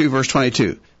 Peter 2, verse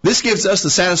 22. This gives us the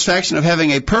satisfaction of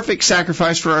having a perfect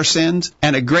sacrifice for our sins,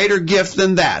 and a greater gift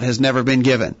than that has never been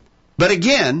given. But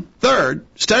again, third,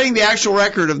 studying the actual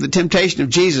record of the temptation of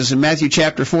Jesus in Matthew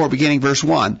chapter 4, beginning verse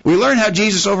 1, we learn how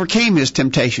Jesus overcame his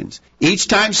temptations. Each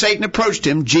time Satan approached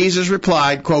him, Jesus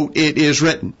replied, quote, it is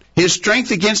written. His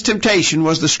strength against temptation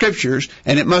was the Scriptures,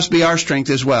 and it must be our strength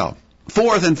as well.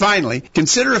 Fourth and finally,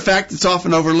 consider a fact that's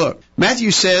often overlooked. Matthew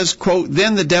says, quote,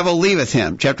 then the devil leaveth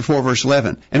him, chapter 4, verse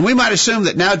 11. And we might assume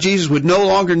that now Jesus would no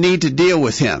longer need to deal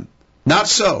with him. Not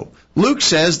so. Luke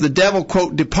says the devil,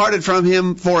 quote, departed from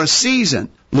him for a season,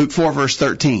 Luke 4, verse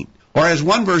 13. Or as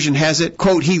one version has it,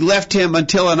 quote, he left him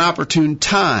until an opportune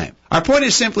time. Our point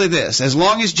is simply this. As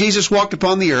long as Jesus walked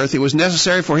upon the earth, it was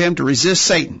necessary for him to resist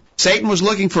Satan. Satan was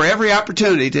looking for every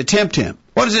opportunity to tempt him.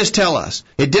 What does this tell us?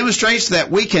 It demonstrates that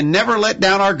we can never let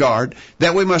down our guard,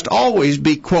 that we must always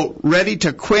be, quote, ready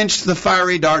to quench the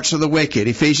fiery darts of the wicked,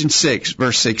 Ephesians 6,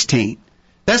 verse 16.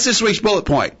 That's this week's bullet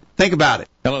point. Think about it.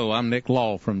 Hello, I'm Nick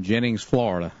Law from Jennings,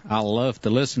 Florida. I love to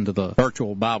listen to the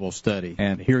virtual Bible study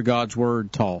and hear God's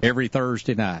Word taught every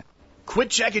Thursday night. Quit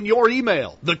checking your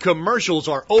email. The commercials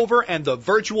are over and the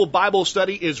virtual Bible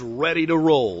study is ready to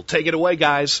roll. Take it away,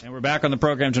 guys. And we're back on the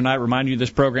program tonight. Remind you this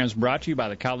program is brought to you by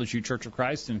the College View Church of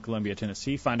Christ in Columbia,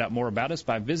 Tennessee. Find out more about us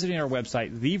by visiting our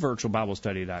website,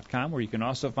 thevirtualbiblestudy.com, where you can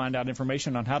also find out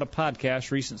information on how to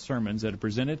podcast recent sermons that are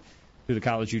presented through the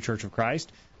College View Church of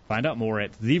Christ. Find out more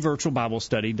at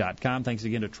thevirtualbiblestudy.com. Thanks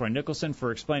again to Troy Nicholson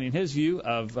for explaining his view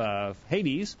of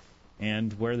Hades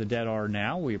and where the dead are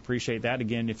now. We appreciate that.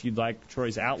 Again, if you'd like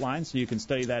Troy's outline so you can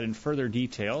study that in further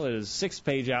detail, it is a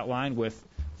 6-page outline with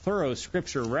thorough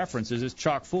Scripture references. It's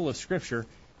chock full of Scripture.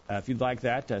 If you'd like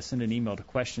that, send an email to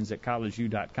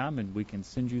questions@collegeview.com, and we can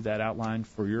send you that outline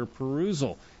for your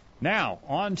perusal. Now,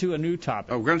 on to a new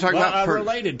topic. Oh, we're going to talk about a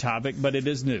related topic, but it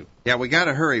is new. Yeah, we got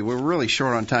to hurry. We're really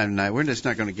short on time tonight. We're just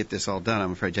not going to get this all done,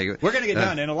 I'm afraid, Jacob. We're going to get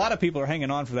done, and a lot of people are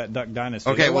hanging on for that Duck Dynasty.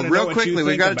 Okay, well, real quickly,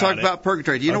 we've got to talk about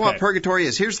purgatory. Do you know what purgatory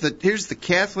is? Here's the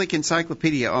Catholic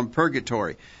Encyclopedia on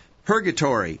purgatory.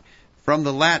 Purgatory, from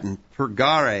the Latin,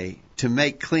 purgare, to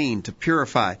make clean, to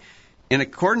purify. In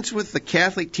accordance with the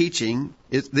Catholic teaching,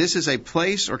 this is a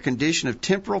place or condition of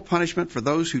temporal punishment for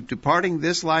those who, departing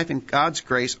this life in God's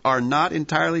grace, are not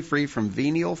entirely free from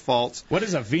venial faults. What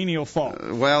is a venial fault?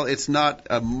 Well, it's not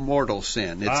a mortal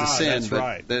sin. It's a sin, that's but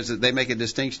right. They make a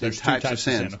distinction in types of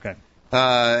sins. Okay.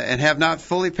 And have not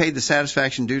fully paid the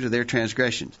satisfaction due to their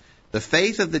transgressions. The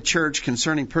faith of the Church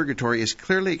concerning purgatory is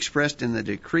clearly expressed in the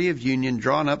Decree of Union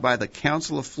drawn up by the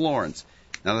Council of Florence.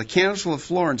 Now, the Council of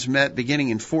Florence met beginning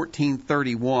in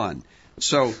 1431.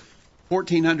 So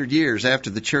 1,400 years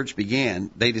after the Church began,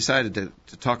 they decided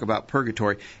to talk about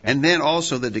purgatory. And then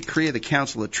also the Decree of the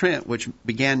Council of Trent, which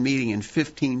began meeting in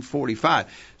 1545.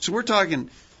 So we're talking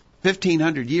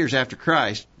 1,500 years after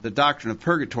Christ, the doctrine of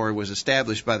purgatory was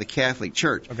established by the Catholic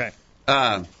Church. Okay.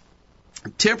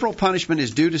 Temporal punishment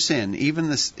is due to sin,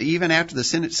 even after the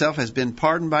sin itself has been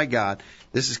pardoned by God.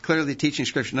 This is clearly teaching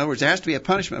Scripture. In other words, there has to be a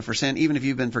punishment for sin, even if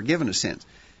you've been forgiven of sins.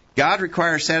 God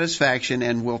requires satisfaction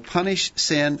and will punish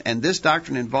sin, and this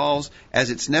doctrine involves, as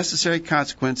its necessary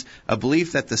consequence, a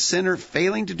belief that the sinner,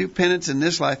 failing to do penance in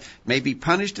this life, may be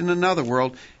punished in another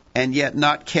world, and yet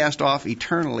not cast off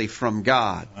eternally from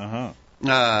God.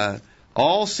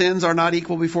 All sins are not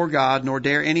equal before God, nor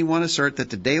dare anyone assert that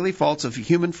the daily faults of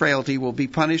human frailty will be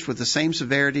punished with the same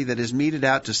severity that is meted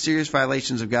out to serious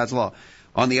violations of God's law.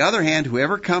 On the other hand,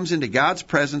 whoever comes into God's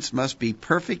presence must be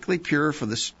perfectly pure,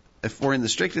 for in the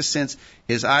strictest sense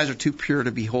his eyes are too pure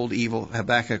to behold evil,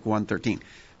 Habakkuk 1:13.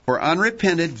 For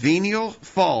unrepented venial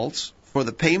faults, for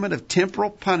the payment of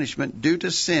temporal punishment due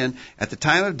to sin at the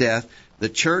time of death, the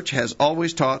Church has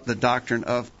always taught the doctrine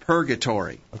of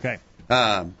purgatory. Okay.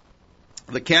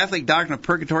 The Catholic doctrine of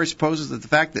purgatory supposes that the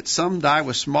fact that some die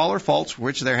with smaller faults for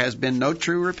which there has been no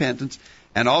true repentance,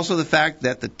 and also the fact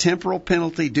that the temporal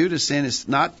penalty due to sin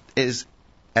is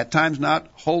at times not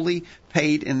wholly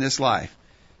paid in this life.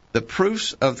 The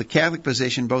proofs of the Catholic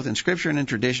position, both in Scripture and in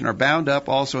tradition, are bound up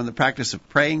also in the practice of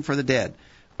praying for the dead.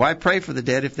 Why pray for the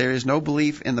dead if there is no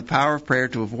belief in the power of prayer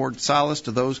to afford solace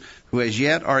to those who as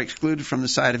yet are excluded from the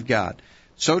sight of God?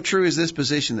 So true is this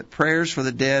position that prayers for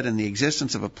the dead and the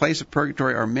existence of a place of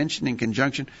purgatory are mentioned in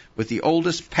conjunction with the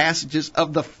oldest passages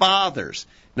of the Fathers.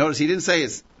 Notice he didn't say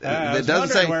it's. It doesn't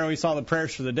say where we saw the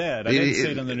prayers for the dead. I didn't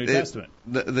see it in the New Testament.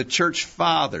 The Church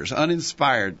Fathers,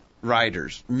 uninspired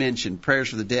writers, mentioned prayers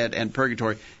for the dead and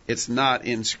purgatory. It's not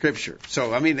in Scripture.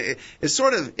 So, I mean, it's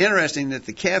sort of interesting that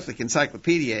the Catholic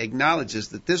Encyclopedia acknowledges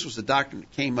that this was a doctrine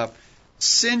that came up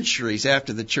centuries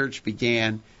after the Church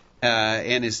began.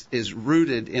 And is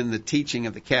rooted in the teaching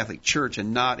of the Catholic Church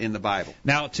and not in the Bible.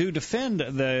 Now, to defend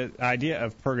the idea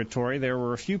of purgatory, there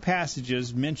were a few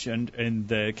passages mentioned in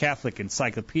the Catholic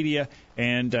Encyclopedia,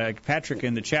 and Patrick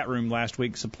in the chat room last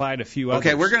week supplied a few others.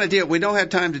 Okay, we're going to deal. We don't have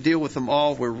time to deal with them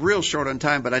all. We're real short on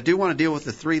time, but I do want to deal with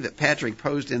the three that Patrick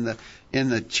posed in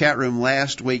the chat room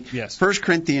last week. Yes. 1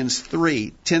 Corinthians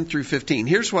 3:10 through 15.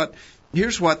 Here's what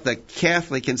the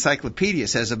Catholic Encyclopedia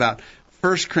says about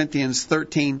 1 Corinthians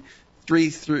 13,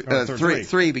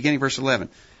 3, beginning verse 11.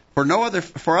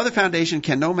 For other foundation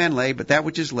can no man lay, but that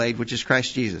which is laid, which is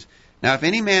Christ Jesus. Now if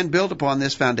any man build upon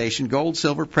this foundation gold,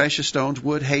 silver, precious stones,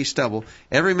 wood, hay, stubble,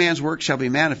 every man's work shall be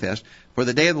manifest, for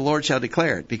the day of the Lord shall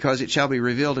declare it, because it shall be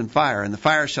revealed in fire, and the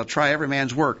fire shall try every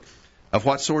man's work of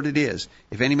what sort it is.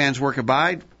 If any man's work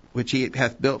abide, which he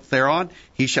hath built thereon,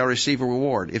 he shall receive a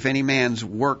reward. If any man's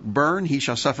work burn, he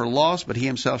shall suffer loss, but he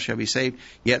himself shall be saved,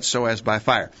 yet so as by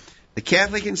fire. The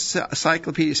Catholic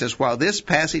Encyclopedia says, while this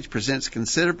passage presents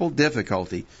considerable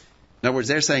difficulty, in other words,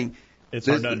 they're saying it's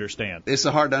hard to understand. It's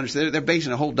hard to understand. They're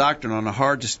basing a whole doctrine on a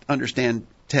hard-to-understand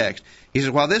text. He says,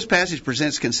 while this passage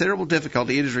presents considerable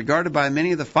difficulty, it is regarded by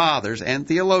many of the fathers and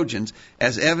theologians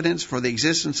as evidence for the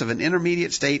existence of an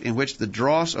intermediate state in which the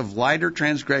dross of lighter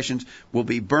transgressions will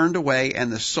be burned away and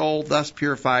the soul, thus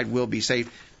purified, will be saved.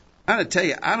 I'm going to tell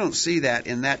you, I don't see that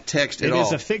in that text at all. It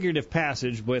is a figurative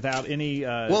passage without any...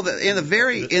 Well, in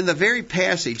the very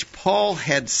passage, Paul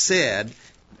had said,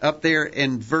 up there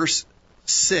in verse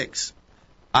 6,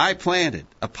 I planted,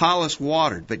 Apollos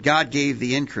watered, but God gave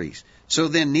the increase. So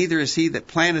then neither is he that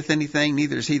planteth anything,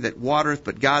 neither is he that watereth,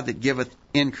 but God that giveth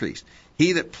increase.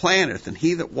 He that planteth and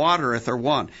he that watereth are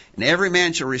one, and every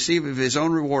man shall receive of his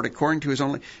own reward according to his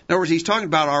own... In other words, he's talking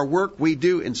about our work we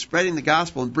do in spreading the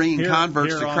gospel and bringing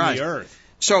converts to Christ. On the earth.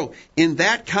 So in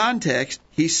that context,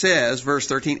 he says, verse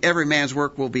 13, every man's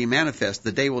work will be manifest.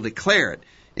 The day will declare it.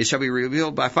 It shall be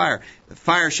revealed by fire. The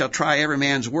fire shall try every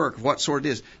man's work, of what sort it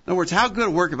is. In other words, how good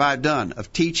a work have I done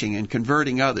of teaching and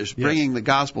converting others, bringing the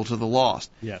gospel to the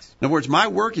lost? Yes. In other words, my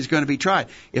work is going to be tried.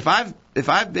 If I've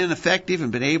been effective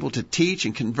and been able to teach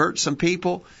and convert some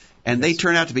people, and they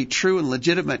turn out to be true and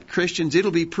legitimate Christians,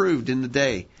 it'll be proved in the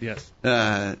day. Yes.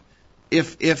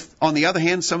 If on the other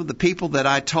hand, some of the people that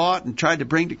I taught and tried to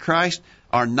bring to Christ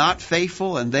are not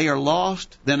faithful and they are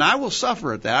lost, then I will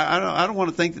suffer at that. I don't want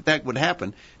to think that would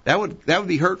happen. That would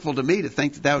be hurtful to me to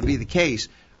think that would be the case.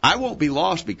 I won't be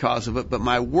lost because of it, but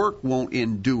my work won't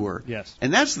endure. Yes.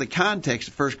 And that's the context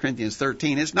of 1 Corinthians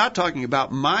 13. It's not talking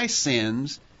about my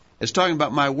sins. It's talking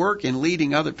about my work in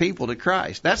leading other people to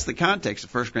Christ. That's the context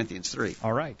of 1 Corinthians 3.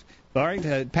 All right.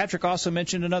 Patrick also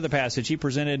mentioned another passage. He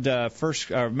presented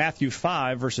Matthew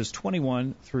 5, verses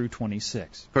 21 through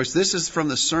 26. Of course, this is from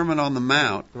the Sermon on the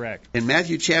Mount. Correct. In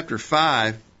Matthew chapter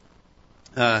 5,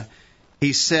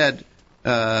 he said,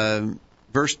 two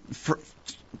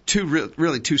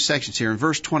sections here. In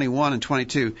verse 21 and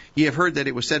 22, ye have heard that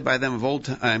it was said by them of old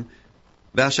time,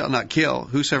 thou shalt not kill.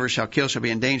 Whosoever shall kill shall be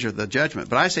in danger of the judgment.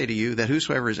 But I say to you that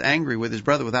whosoever is angry with his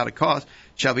brother without a cause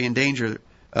shall be in danger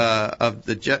of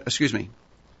the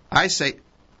I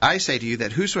say to you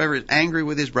that whosoever is angry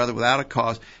with his brother without a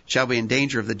cause shall be in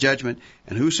danger of the judgment,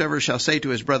 and whosoever shall say to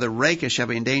his brother, Raca, shall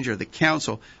be in danger of the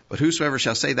council, but whosoever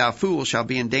shall say, thou fool, shall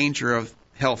be in danger of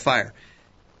hellfire.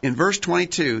 In verse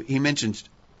 22, he mentions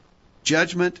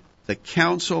judgment, the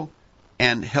council,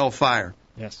 and hellfire.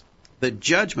 Yes. The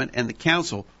judgment and the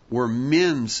council were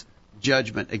men's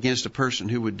judgment against a person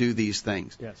who would do these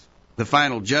things. Yes. The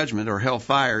final judgment, or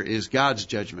hellfire, is God's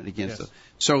judgment against them.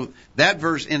 So in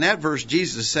that verse,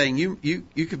 Jesus is saying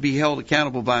you could be held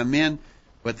accountable by men,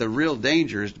 but the real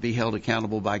danger is to be held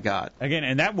accountable by God. Again,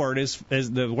 and that word is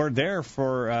the word there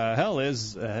for hell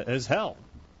is hell.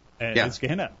 It's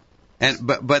Gehenna.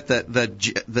 But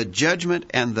the judgment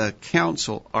and the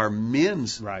counsel are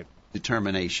men's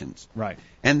determinations. Right.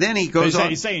 And then he goes on.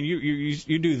 He's saying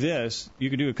you do this, you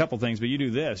can do a couple things, but you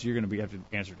do this, you're going to have to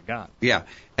answer to God. Yeah.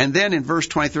 And then in verse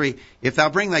 23, if thou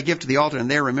bring thy gift to the altar, and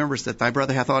there rememberest that thy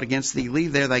brother hath aught against thee,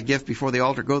 leave there thy gift before the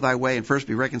altar, go thy way, and first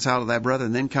be reconciled to thy brother,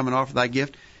 and then come and offer thy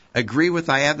gift. Agree with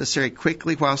thy adversary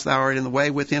quickly whilst thou art in the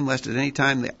way with him, lest at any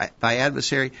time thy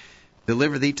adversary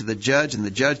deliver thee to the judge, and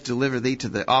the judge deliver thee to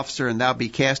the officer, and thou be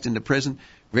cast into prison.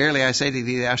 Verily I say to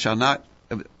thee, thou shalt not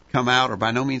come out, or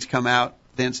by no means come out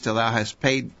thence till thou hast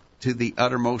paid to the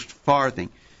uttermost farthing.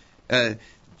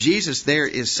 Jesus there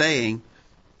is saying,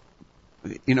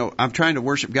 I'm trying to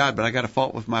worship God, but I got a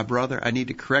fault with my brother. I need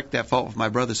to correct that fault with my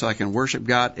brother so I can worship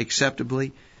God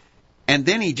acceptably. And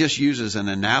then he just uses an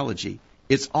analogy.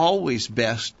 It's always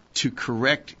best to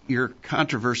correct your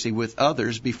controversy with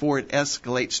others before it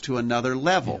escalates to another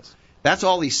level. Yes. That's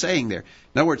all he's saying there.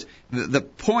 In other words, the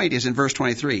point is in verse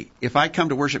 23. If I come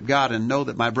to worship God and know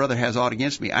that my brother has aught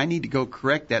against me, I need to go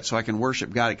correct that so I can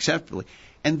worship God acceptably.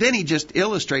 And then he just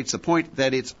illustrates the point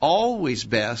that it's always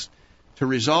best to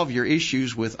resolve your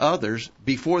issues with others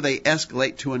before they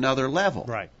escalate to another level.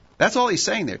 Right. That's all he's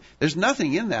saying there. There's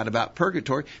nothing in that about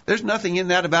purgatory. There's nothing in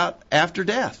that about after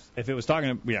death. If it was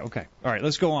talking, okay. All right,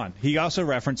 let's go on. He also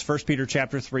referenced 1 Peter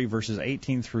chapter 3, verses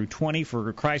 18 through 20.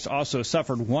 For Christ also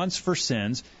suffered once for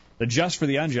sins, the just for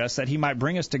the unjust, that he might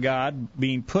bring us to God,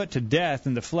 being put to death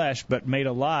in the flesh, but made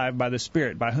alive by the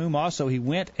Spirit, by whom also he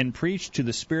went and preached to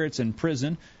the spirits in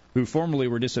prison, who formerly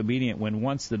were disobedient when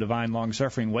once the divine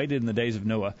long-suffering waited in the days of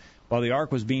Noah, while the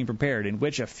ark was being prepared, in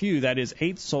which a few, that is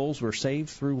 8 souls, were saved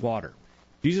through water.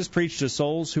 Jesus preached to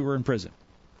souls who were in prison.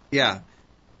 Yeah,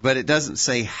 but it doesn't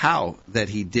say how that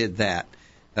he did that.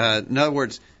 In other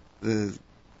words,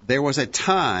 there was a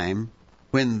time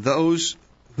when those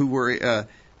who were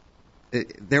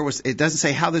it doesn't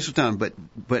say how this was done,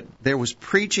 but there was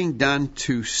preaching done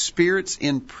to spirits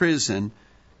in prison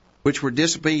which were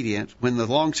disobedient when the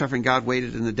long-suffering God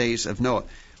waited in the days of Noah.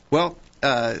 Well,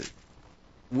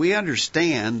 we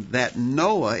understand that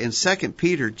Noah in 2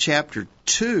 Peter chapter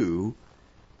 2,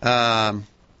 in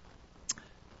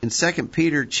 2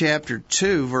 Peter chapter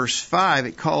 2, verse 5,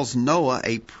 it calls Noah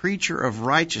a preacher of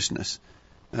righteousness,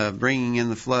 bringing in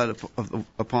the flood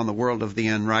upon the world of the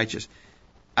unrighteous.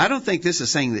 I don't think this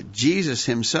is saying that Jesus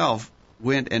himself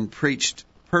went and preached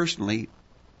personally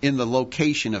in the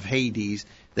location of Hades,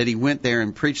 that he went there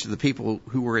and preached to the people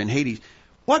who were in Hades.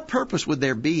 What purpose would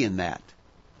there be in that?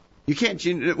 You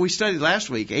can't. We studied last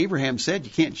week. Abraham said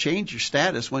you can't change your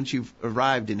status once you've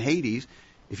arrived in Hades.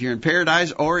 If you're in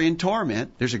paradise or in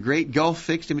torment, there's a great gulf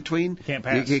fixed in between. Can't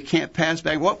pass. You can't pass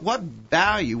back. What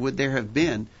value would there have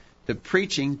been to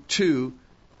preaching to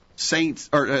saints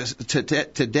or to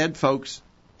dead folks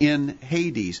in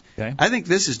Hades? Okay. I think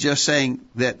this is just saying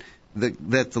that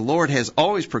the Lord has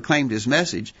always proclaimed his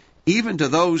message, even to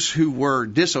those who were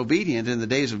disobedient in the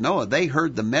days of Noah. They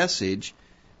heard the message.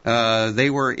 They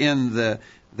were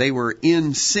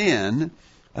in sin.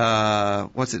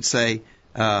 What's it say?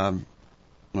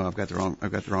 Well, I've got the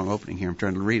wrong opening here. I'm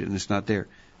trying to read it and it's not there.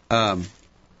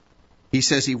 He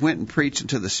says he went and preached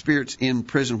unto the spirits in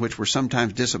prison, which were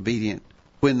sometimes disobedient,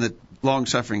 when the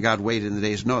long-suffering God waited in the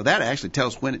days of Noah. That actually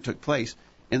tells when it took place,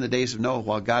 in the days of Noah,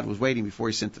 while God was waiting before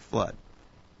he sent the flood.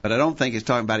 But I don't think it's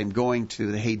talking about him going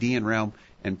to the Hadean realm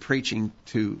and preaching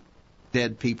to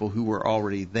dead people who were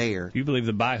already there. Do you believe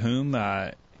the by whom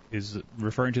is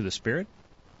referring to the Spirit?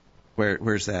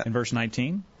 Where's that? In verse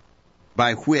 19?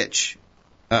 By which?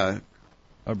 Or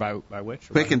by which?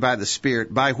 Or quickened by the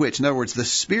Spirit. By which? In other words, the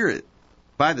Spirit,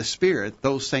 by the Spirit,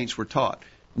 those saints were taught.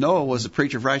 Noah was a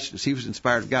preacher of righteousness. He was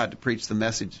inspired of God to preach the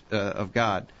message of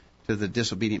God to the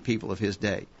disobedient people of his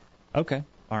day. Okay.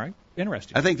 All right.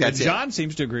 Interesting. I think that's it. John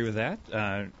seems to agree with that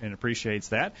and appreciates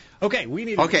that. Okay, we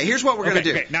need. Okay, here's what we're going to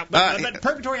do. Okay. Now, but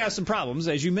purgatory has some problems,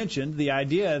 as you mentioned. The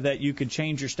idea that you could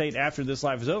change your state after this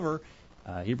life is over.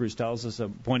 Hebrews tells us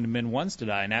appointed men once to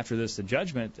die, and after this the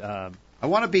judgment. I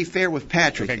want to be fair with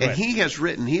Patrick, okay, and he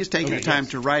has taken the time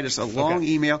to write us a long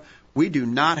email. We do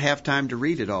not have time to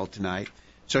read it all tonight.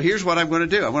 So here's what I'm going to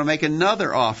do. I'm going to make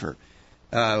another offer.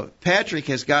 Patrick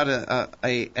has got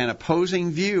an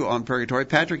opposing view on purgatory.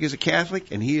 Patrick is a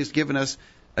Catholic, and he has given us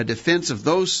a defense of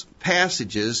those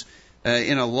passages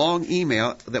in a long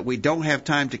email that we don't have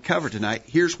time to cover tonight.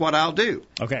 Here's what I'll do.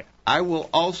 Okay. I will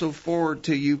also forward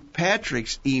to you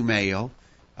Patrick's email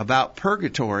about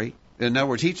purgatory. In other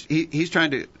words, he's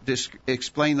trying to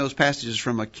explain those passages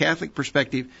from a Catholic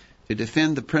perspective to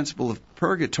defend the principle of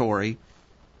purgatory.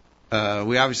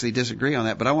 We obviously disagree on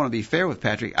that, but I want to be fair with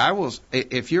Patrick. I will,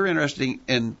 if you're interested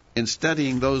in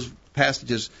studying those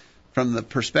passages from the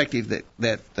perspective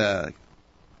that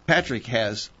Patrick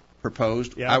has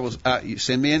proposed, I will you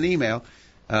send me an email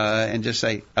and just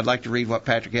say, I'd like to read what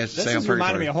Patrick has to say on purgatory. This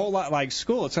reminded me a whole lot like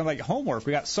school. It sounds like homework.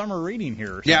 We got summer reading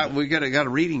here. Or yeah, we got a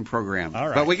reading program. All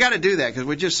right. But we got to do that because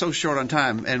we're just so short on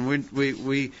time, and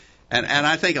And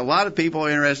I think a lot of people are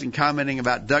interested in commenting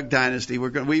about Duck Dynasty.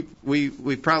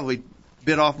 We probably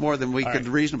bit off more than we could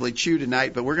reasonably chew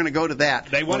tonight, but we're going to go to that.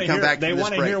 They want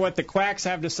to hear what the quacks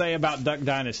have to say about Duck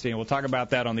Dynasty, and we'll talk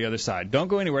about that on the other side. Don't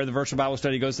go anywhere. The Virtual Bible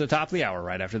Study goes to the top of the hour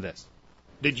right after this.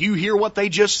 Did you hear what they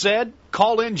just said?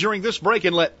 Call in during this break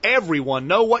and let everyone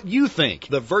know what you think.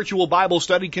 The Virtual Bible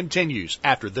Study continues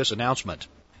after this announcement.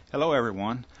 Hello,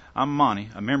 everyone. I'm Monty,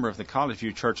 a member of the College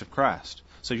View Church of Christ.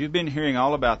 So you've been hearing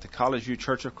all about the College View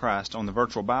Church of Christ on the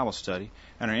Virtual Bible Study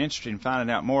and are interested in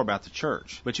finding out more about the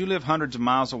church. But you live hundreds of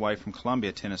miles away from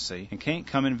Columbia, Tennessee, and can't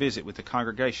come and visit with the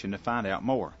congregation to find out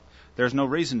more. There's no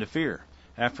reason to fear.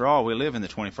 After all, we live in the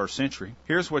 21st century.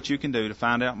 Here's what you can do to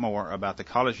find out more about the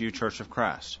College View Church of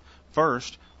Christ.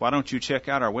 First, why don't you check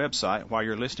out our website while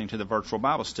you're listening to the Virtual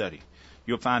Bible Study?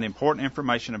 You'll find important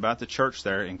information about the church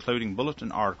there, including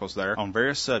bulletin articles there on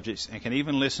various subjects, and can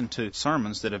even listen to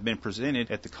sermons that have been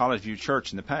presented at the College View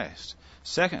Church in the past.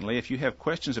 Secondly, if you have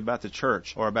questions about the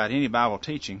church or about any Bible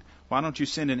teaching, why don't you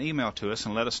send an email to us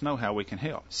and let us know how we can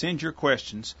help? Send your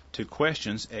questions to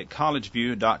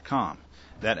questions@collegeview.com.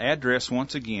 That address,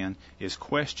 once again, is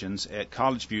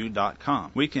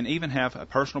questions@collegeview.com. We can even have a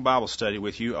personal Bible study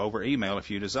with you over email if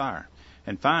you desire.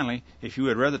 And finally, if you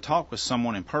would rather talk with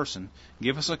someone in person,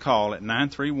 give us a call at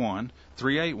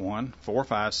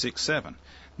 931-381-4567.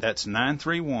 That's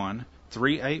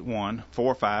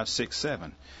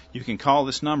 931-381-4567. You can call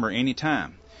this number any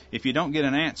time. If you don't get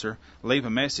an answer, leave a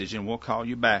message and we'll call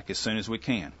you back as soon as we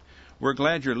can. We're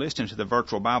glad you're listening to the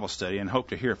virtual Bible study and hope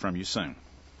to hear from you soon.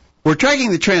 We're tracking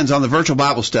the trends on the virtual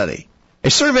Bible study. A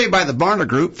survey by the Barna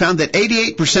Group found that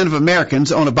 88% of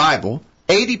Americans own a Bible,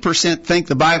 80% think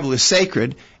the Bible is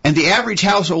sacred, and the average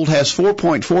household has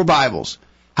 4.4 Bibles.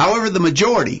 However, the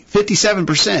majority,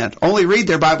 57%, only read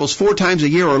their Bibles 4 times a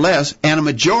year or less, and a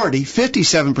majority,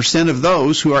 57% of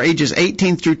those who are ages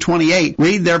 18 through 28,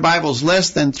 read their Bibles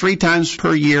less than 3 times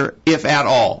per year, if at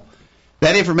all.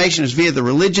 That information is via the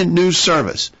Religion News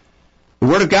Service. The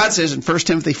Word of God says in 1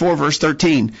 Timothy 4, verse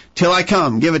 13, "Till I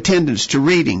come, give attendance to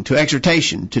reading, to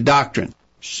exhortation, to doctrine."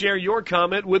 Share your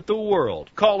comment with the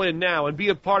world. Call in now and be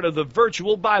a part of the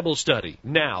virtual Bible study.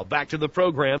 Now, back to the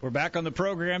program. We're back on the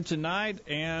program tonight,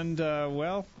 and,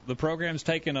 the program's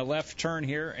taking a left turn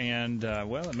here, and,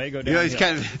 it may go down.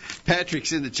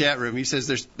 Patrick's in the chat room. He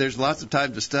says there's lots of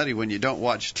time to study when you don't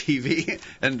watch TV.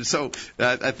 And so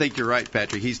I think you're right,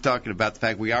 Patrick. He's talking about the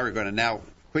fact we are going to now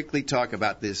quickly talk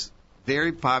about this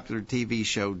very popular TV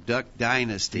show, Duck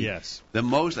Dynasty. Yes.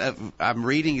 I'm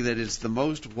reading that it's the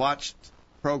most watched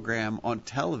program on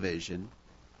television.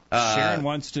 Sharon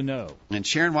wants to know. And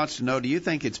Sharon wants to know, do you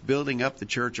think it's building up the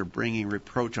church or bringing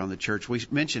reproach on the church? We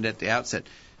mentioned at the outset,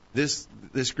 this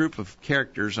group of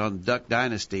characters on Duck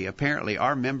Dynasty apparently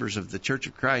are members of the Church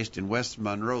of Christ in West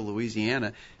Monroe,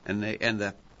 Louisiana, and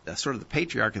the sort of the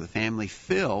patriarch of the family,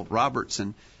 Phil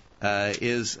Robertson,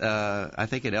 is I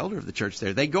think an elder of the church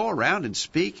there. They go around and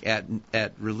speak at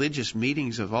religious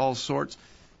meetings of all sorts.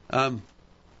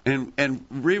 And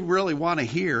we really want to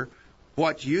hear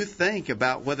what you think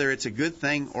about whether it's a good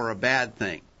thing or a bad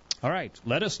thing. All right.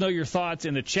 Let us know your thoughts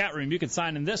in the chat room. You can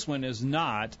sign in. This one is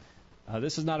not.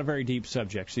 This is not a very deep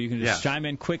subject, so you can just chime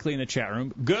in quickly in the chat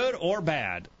room. Good or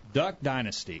bad? Duck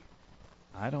Dynasty.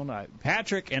 I don't know.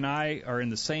 Patrick and I are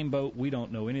in the same boat. We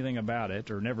don't know anything about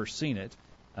it or never seen it.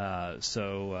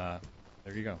 So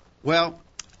there you go. Well,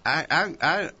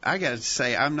 I got to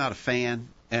say I'm not a fan,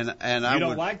 and I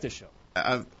don't like the show.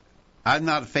 I'm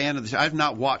not a fan of the show. I've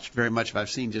not watched very much of it. I've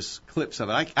seen just clips of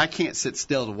it. I can't sit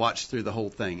still to watch through the whole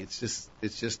thing. It's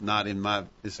just not in my.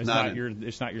 It's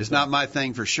not my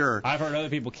thing for sure. I've heard other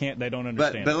people can't. They don't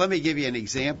understand. But let me give you an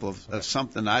example of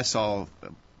something I saw.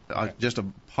 Just a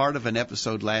part of an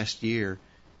episode last year.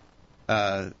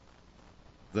 One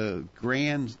of the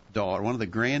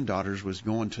granddaughters was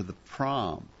going to the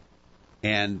prom,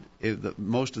 and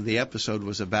most of the episode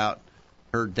was about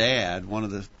her dad, one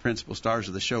of the principal stars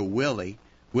of the show, Willie.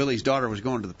 Willie's daughter was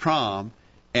going to the prom,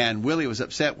 and Willie was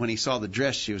upset when he saw the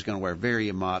dress she was going to wear, very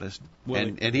immodest.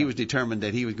 And he was determined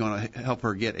that he was going to help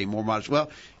her get a more modest.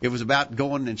 Well, it was about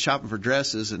going and shopping for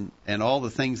dresses and all the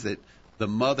things that the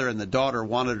mother and the daughter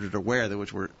wanted her to wear,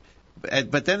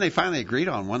 but then they finally agreed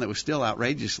on one that was still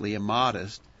outrageously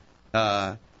immodest.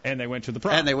 And they went to the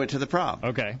prom.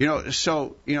 Okay.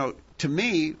 To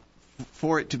me,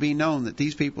 for it to be known that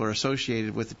these people are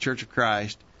associated with the Church of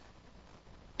Christ,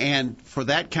 and for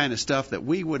that kind of stuff that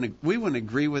we wouldn't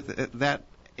agree with that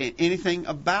anything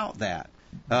about that.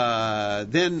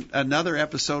 Then another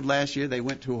episode last year, they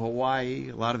went to Hawaii,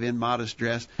 a lot of immodest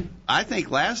dress. I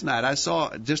think last night I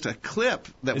saw just a clip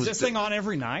that was. Is this thing on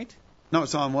every night? No,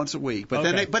 it's on once a week. But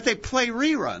then they play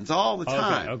reruns all the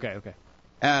time. Okay.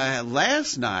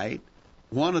 Last night,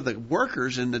 one of the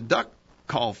workers in the duck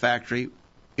call factory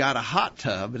got a hot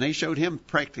tub, and they showed him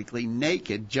practically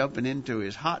naked jumping into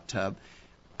his hot tub.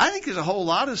 I think there's a whole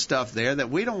lot of stuff there that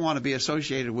we don't want to be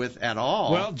associated with at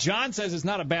all. Well, John says it's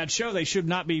not a bad show. They should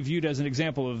not be viewed as an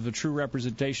example of the true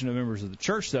representation of members of the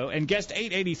church, though. And guest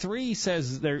 883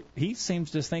 says he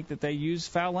seems to think that they use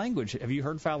foul language. Have you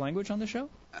heard foul language on the show?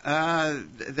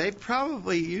 They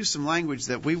probably use some language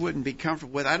that we wouldn't be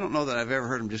comfortable with. I don't know that I've ever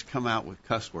heard them just come out with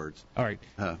cuss words. All right.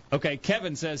 Okay,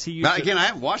 Kevin says he used I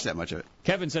haven't watched that much of it.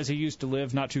 Kevin says he used to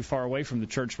live not too far away from the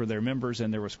church where they're members,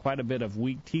 and there was quite a bit of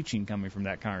weak teaching coming from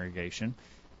that congregation.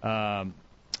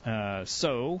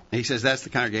 So he says that's the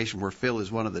congregation where Phil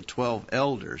is one of the 12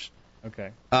 elders.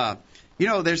 Okay.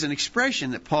 There's an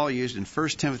expression that Paul used in 1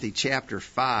 Timothy chapter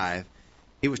 5.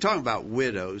 He was talking about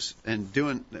widows and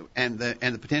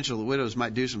the potential that widows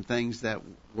might do some things that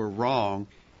were wrong,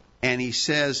 and he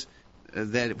says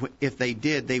that if they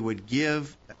did, they would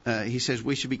give. He says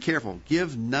we should be careful.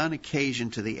 Give none occasion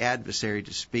to the adversary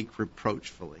to speak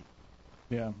reproachfully.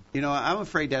 Yeah. I'm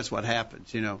afraid that's what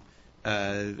happens.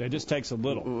 It just takes a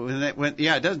little.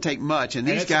 It doesn't take much, and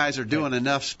these guys are doing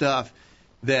enough stuff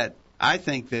that I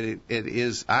think that it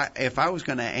is. If I was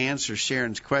going to answer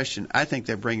Sharon's question, I think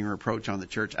they're bringing reproach on the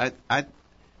church.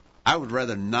 I would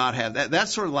rather not have that.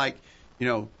 That's sort of like,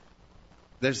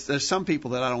 there's some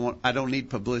people that I don't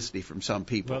need publicity from some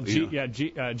people. Well,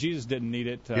 Jesus didn't need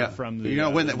it from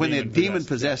the. When the demon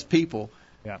possessed people.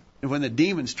 Yeah. And when the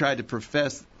demons tried to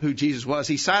profess who Jesus was,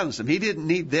 he silenced them. He didn't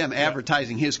need them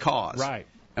advertising his cause. Right.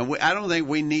 And I don't think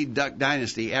we need Duck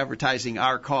Dynasty advertising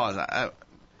our cause.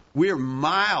 We're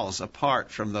miles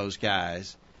apart from those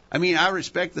guys. I mean, I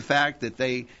respect the fact that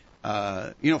they,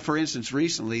 for instance,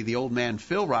 recently the old man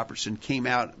Phil Robertson came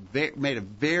out, made a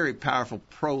very powerful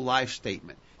pro-life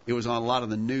statement. It was on a lot of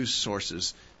the news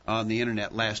sources on the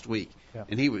Internet last week. Yeah.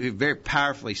 And he very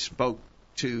powerfully spoke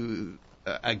to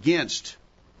against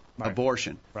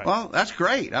abortion. Right. Well, that's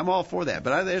great. I'm all for that.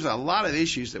 But there's a lot of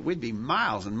issues that we'd be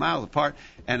miles and miles apart,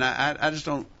 and I just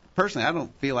don't. Personally, I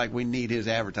don't feel like we need his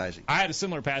advertising. I had a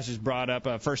similar passage brought up,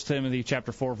 1 Timothy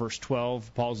chapter 4, verse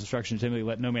 12. Paul's instruction to Timothy,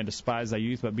 let no man despise thy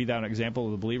youth, but be thou an example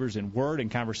of the believers in word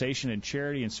and conversation and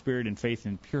charity and spirit and faith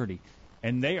and purity.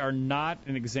 And they are not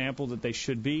an example that they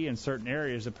should be in certain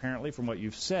areas, apparently, from what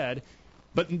you've said.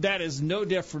 But that is no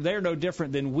different. They're no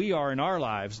different than we are in our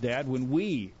lives, Dad, when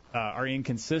we are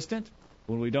inconsistent,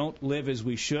 when we don't live as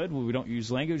we should, when we don't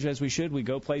use language as we should, we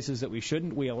go places that we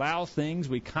shouldn't, we allow things,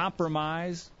 we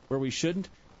compromise where we shouldn't.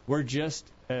 We're just,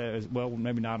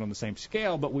 maybe not on the same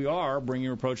scale, but we are bringing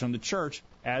reproach on the church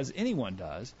as anyone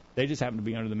does. They just happen to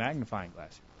be under the magnifying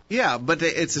glass. Yeah, but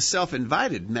it's a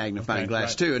self-invited magnifying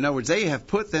glass, too. In other words, they have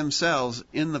put themselves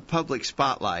in the public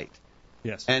spotlight.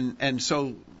 Yes. And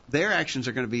so their actions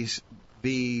are going to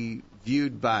be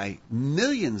viewed by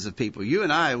millions of people. You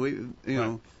and I,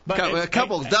 a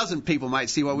couple dozen people might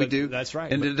see what we do. That's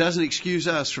right. And it doesn't excuse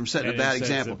us from setting a bad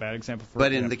example. It's a bad example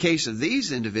but in the case of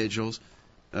these individuals,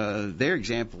 their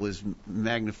example is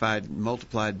magnified,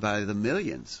 multiplied by the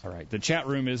millions. All right. The chat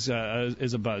room is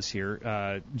a buzz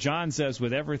here. John says,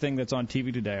 with everything that's on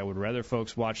TV today, I would rather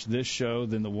folks watch this show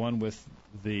than the one with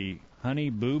the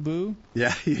Honey Boo Boo.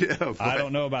 Yeah, I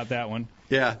don't know about that one.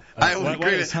 Yeah, I would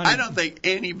agree. I don't think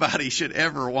anybody should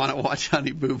ever want to watch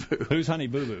Honey Boo Boo. Who's Honey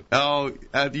Boo Boo? Oh,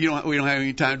 we don't have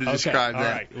any time to describe that. All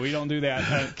right, we don't do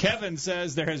that. Kevin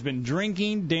says there has been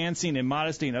drinking, dancing,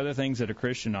 immodesty, and other things that a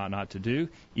Christian ought not to do.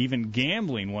 Even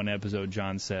gambling. One episode,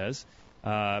 John says.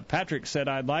 Patrick said,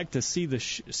 I'd like to see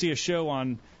a show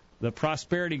on the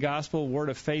prosperity gospel, word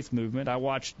of faith movement. I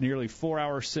watched nearly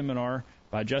 4-hour seminar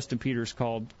by Justin Peters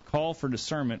called Call for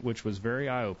Discernment, which was very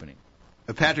eye-opening.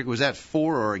 Patrick, was that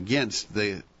for or against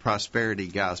the prosperity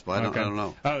gospel? I don't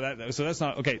know. Oh, so that's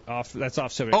not okay. That's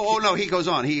off subject. Oh no, he goes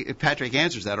on. Patrick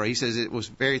answers that, or he says it was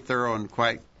very thorough and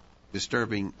quite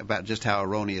disturbing about just how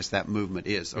erroneous that movement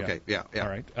is. Okay, yeah. All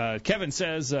right. Kevin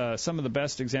says some of the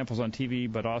best examples on TV,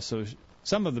 but also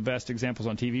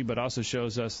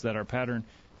shows us that our pattern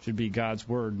should be God's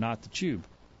word, not the tube.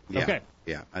 Yeah, okay.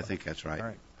 Yeah, I think that's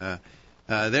right. All right.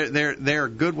 There are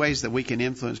good ways that we can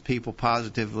influence people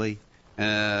positively.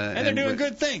 And they're doing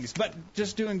good things, but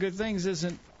just doing good things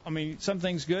isn't. I mean, some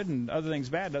things good and other things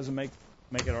bad doesn't make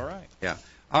it all right. Yeah.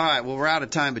 All right. Well, we're out of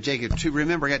time, but Jacob,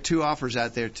 remember, I got 2 offers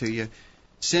out there to you.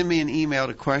 Send me an email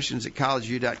to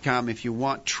questions@collegeview.com if you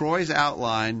want Troy's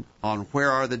outline on Where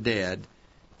Are the Dead.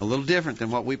 A little different than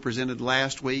what we presented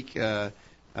last week, but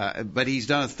he's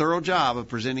done a thorough job of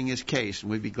presenting his case,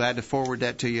 and we'd be glad to forward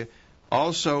that to you.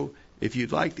 Also, if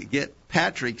you'd like to get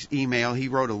Patrick's email, he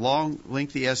wrote a long,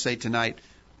 lengthy essay tonight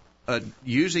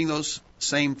using those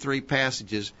same 3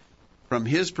 passages. From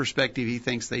his perspective, he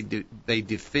thinks they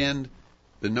defend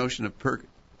the notion of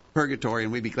purgatory,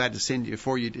 and we'd be glad to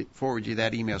forward you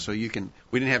that email so you can.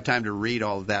 We didn't have time to read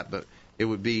all of that, but it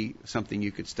would be something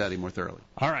you could study more thoroughly.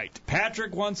 All right.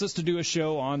 Patrick wants us to do a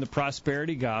show on the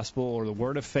prosperity gospel or the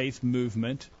word of faith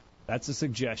movement. That's a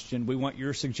suggestion. We want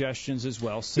your suggestions as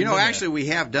well. Actually, we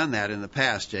have done that in the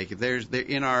past, Jacob.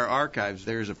 In our archives,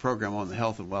 there's a program on the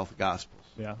health and wealth gospels.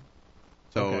 Yeah.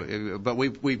 So, okay. But we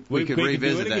could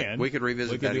revisit that. We could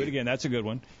revisit that. We could do it again. That's a good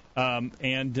one.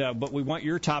 But we want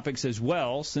your topics as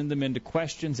well. Send them into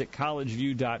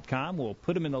questions@collegeview.com. We'll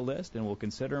put them in the list, and we'll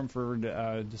consider them for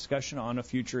discussion on a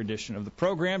future edition of the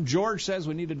program. George says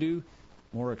we need to do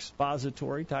more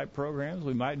expository-type programs.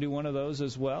 We might do one of those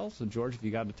as well. So, George, if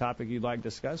you got a topic you'd like to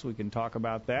discuss, we can talk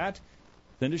about that.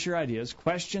 Send us your ideas.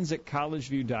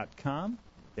 Questions@collegeview.com.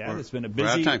 Dad, it's been a busy. We're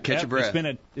out of time. Catch your breath.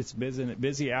 It's been a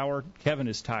busy hour. Kevin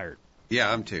is tired. Yeah,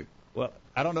 I'm too. Well,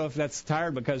 I don't know if that's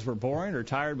tired because we're boring or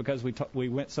tired because we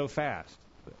went so fast.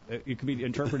 It could be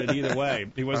interpreted either way.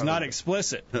 He was not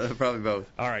explicit. Probably both.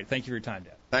 All right. Thank you for your time,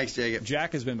 Dad. Thanks, Jacob.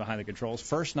 Jack has been behind the controls.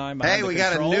 First 9 behind the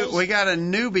controls. Hey, we got a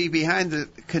newbie behind the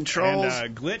controls.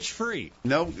 And glitch free.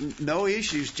 No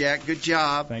issues, Jack. Good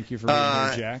job. Thank you for being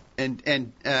here, Jack.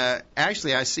 And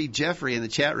actually, I see Jeffrey in the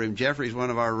chat room. Jeffrey's one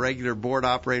of our regular board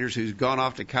operators who's gone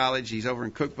off to college. He's over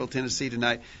in Cookeville, Tennessee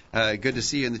tonight. Good to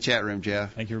see you in the chat room,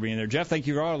 Jeff. Thank you for being there, Jeff. Thank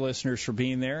you to all our listeners for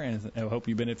being there, and I hope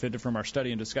you benefited from our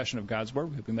study and discussion of God's Word.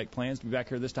 We hope we make plans to be back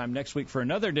here this time next week for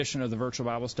another edition of the Virtual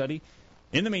Bible Study.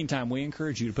 In the meantime, we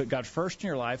encourage you to put God first in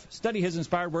your life, study His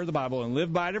inspired Word of the Bible, and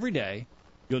live by it every day.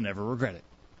 You'll never regret it.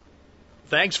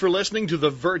 Thanks for listening to the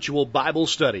Virtual Bible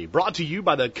Study, brought to you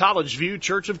by the College View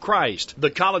Church of Christ. The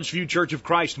College View Church of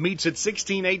Christ meets at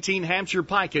 1618 Hampshire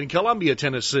Pike in Columbia,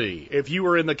 Tennessee. If you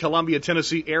are in the Columbia,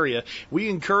 Tennessee area, we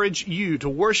encourage you to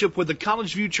worship with the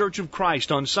College View Church of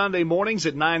Christ on Sunday mornings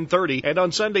at 9:30 and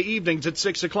on Sunday evenings at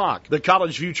 6 o'clock. The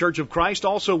College View Church of Christ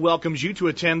also welcomes you to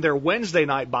attend their Wednesday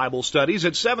night Bible studies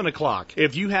at 7 o'clock.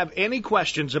 If you have any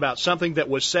questions about something that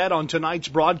was said on tonight's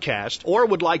broadcast or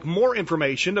would like more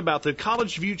information about the College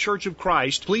View Church of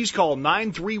Christ, please call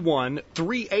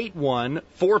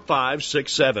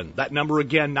 931-381-4567. That number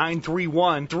again,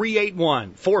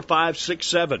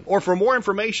 931-381-4567. Or for more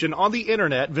information on the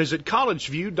internet, visit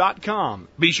collegeview.com.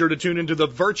 Be sure to tune into the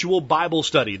Virtual Bible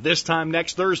Study this time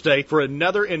next Thursday for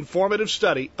another informative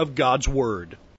study of God's Word.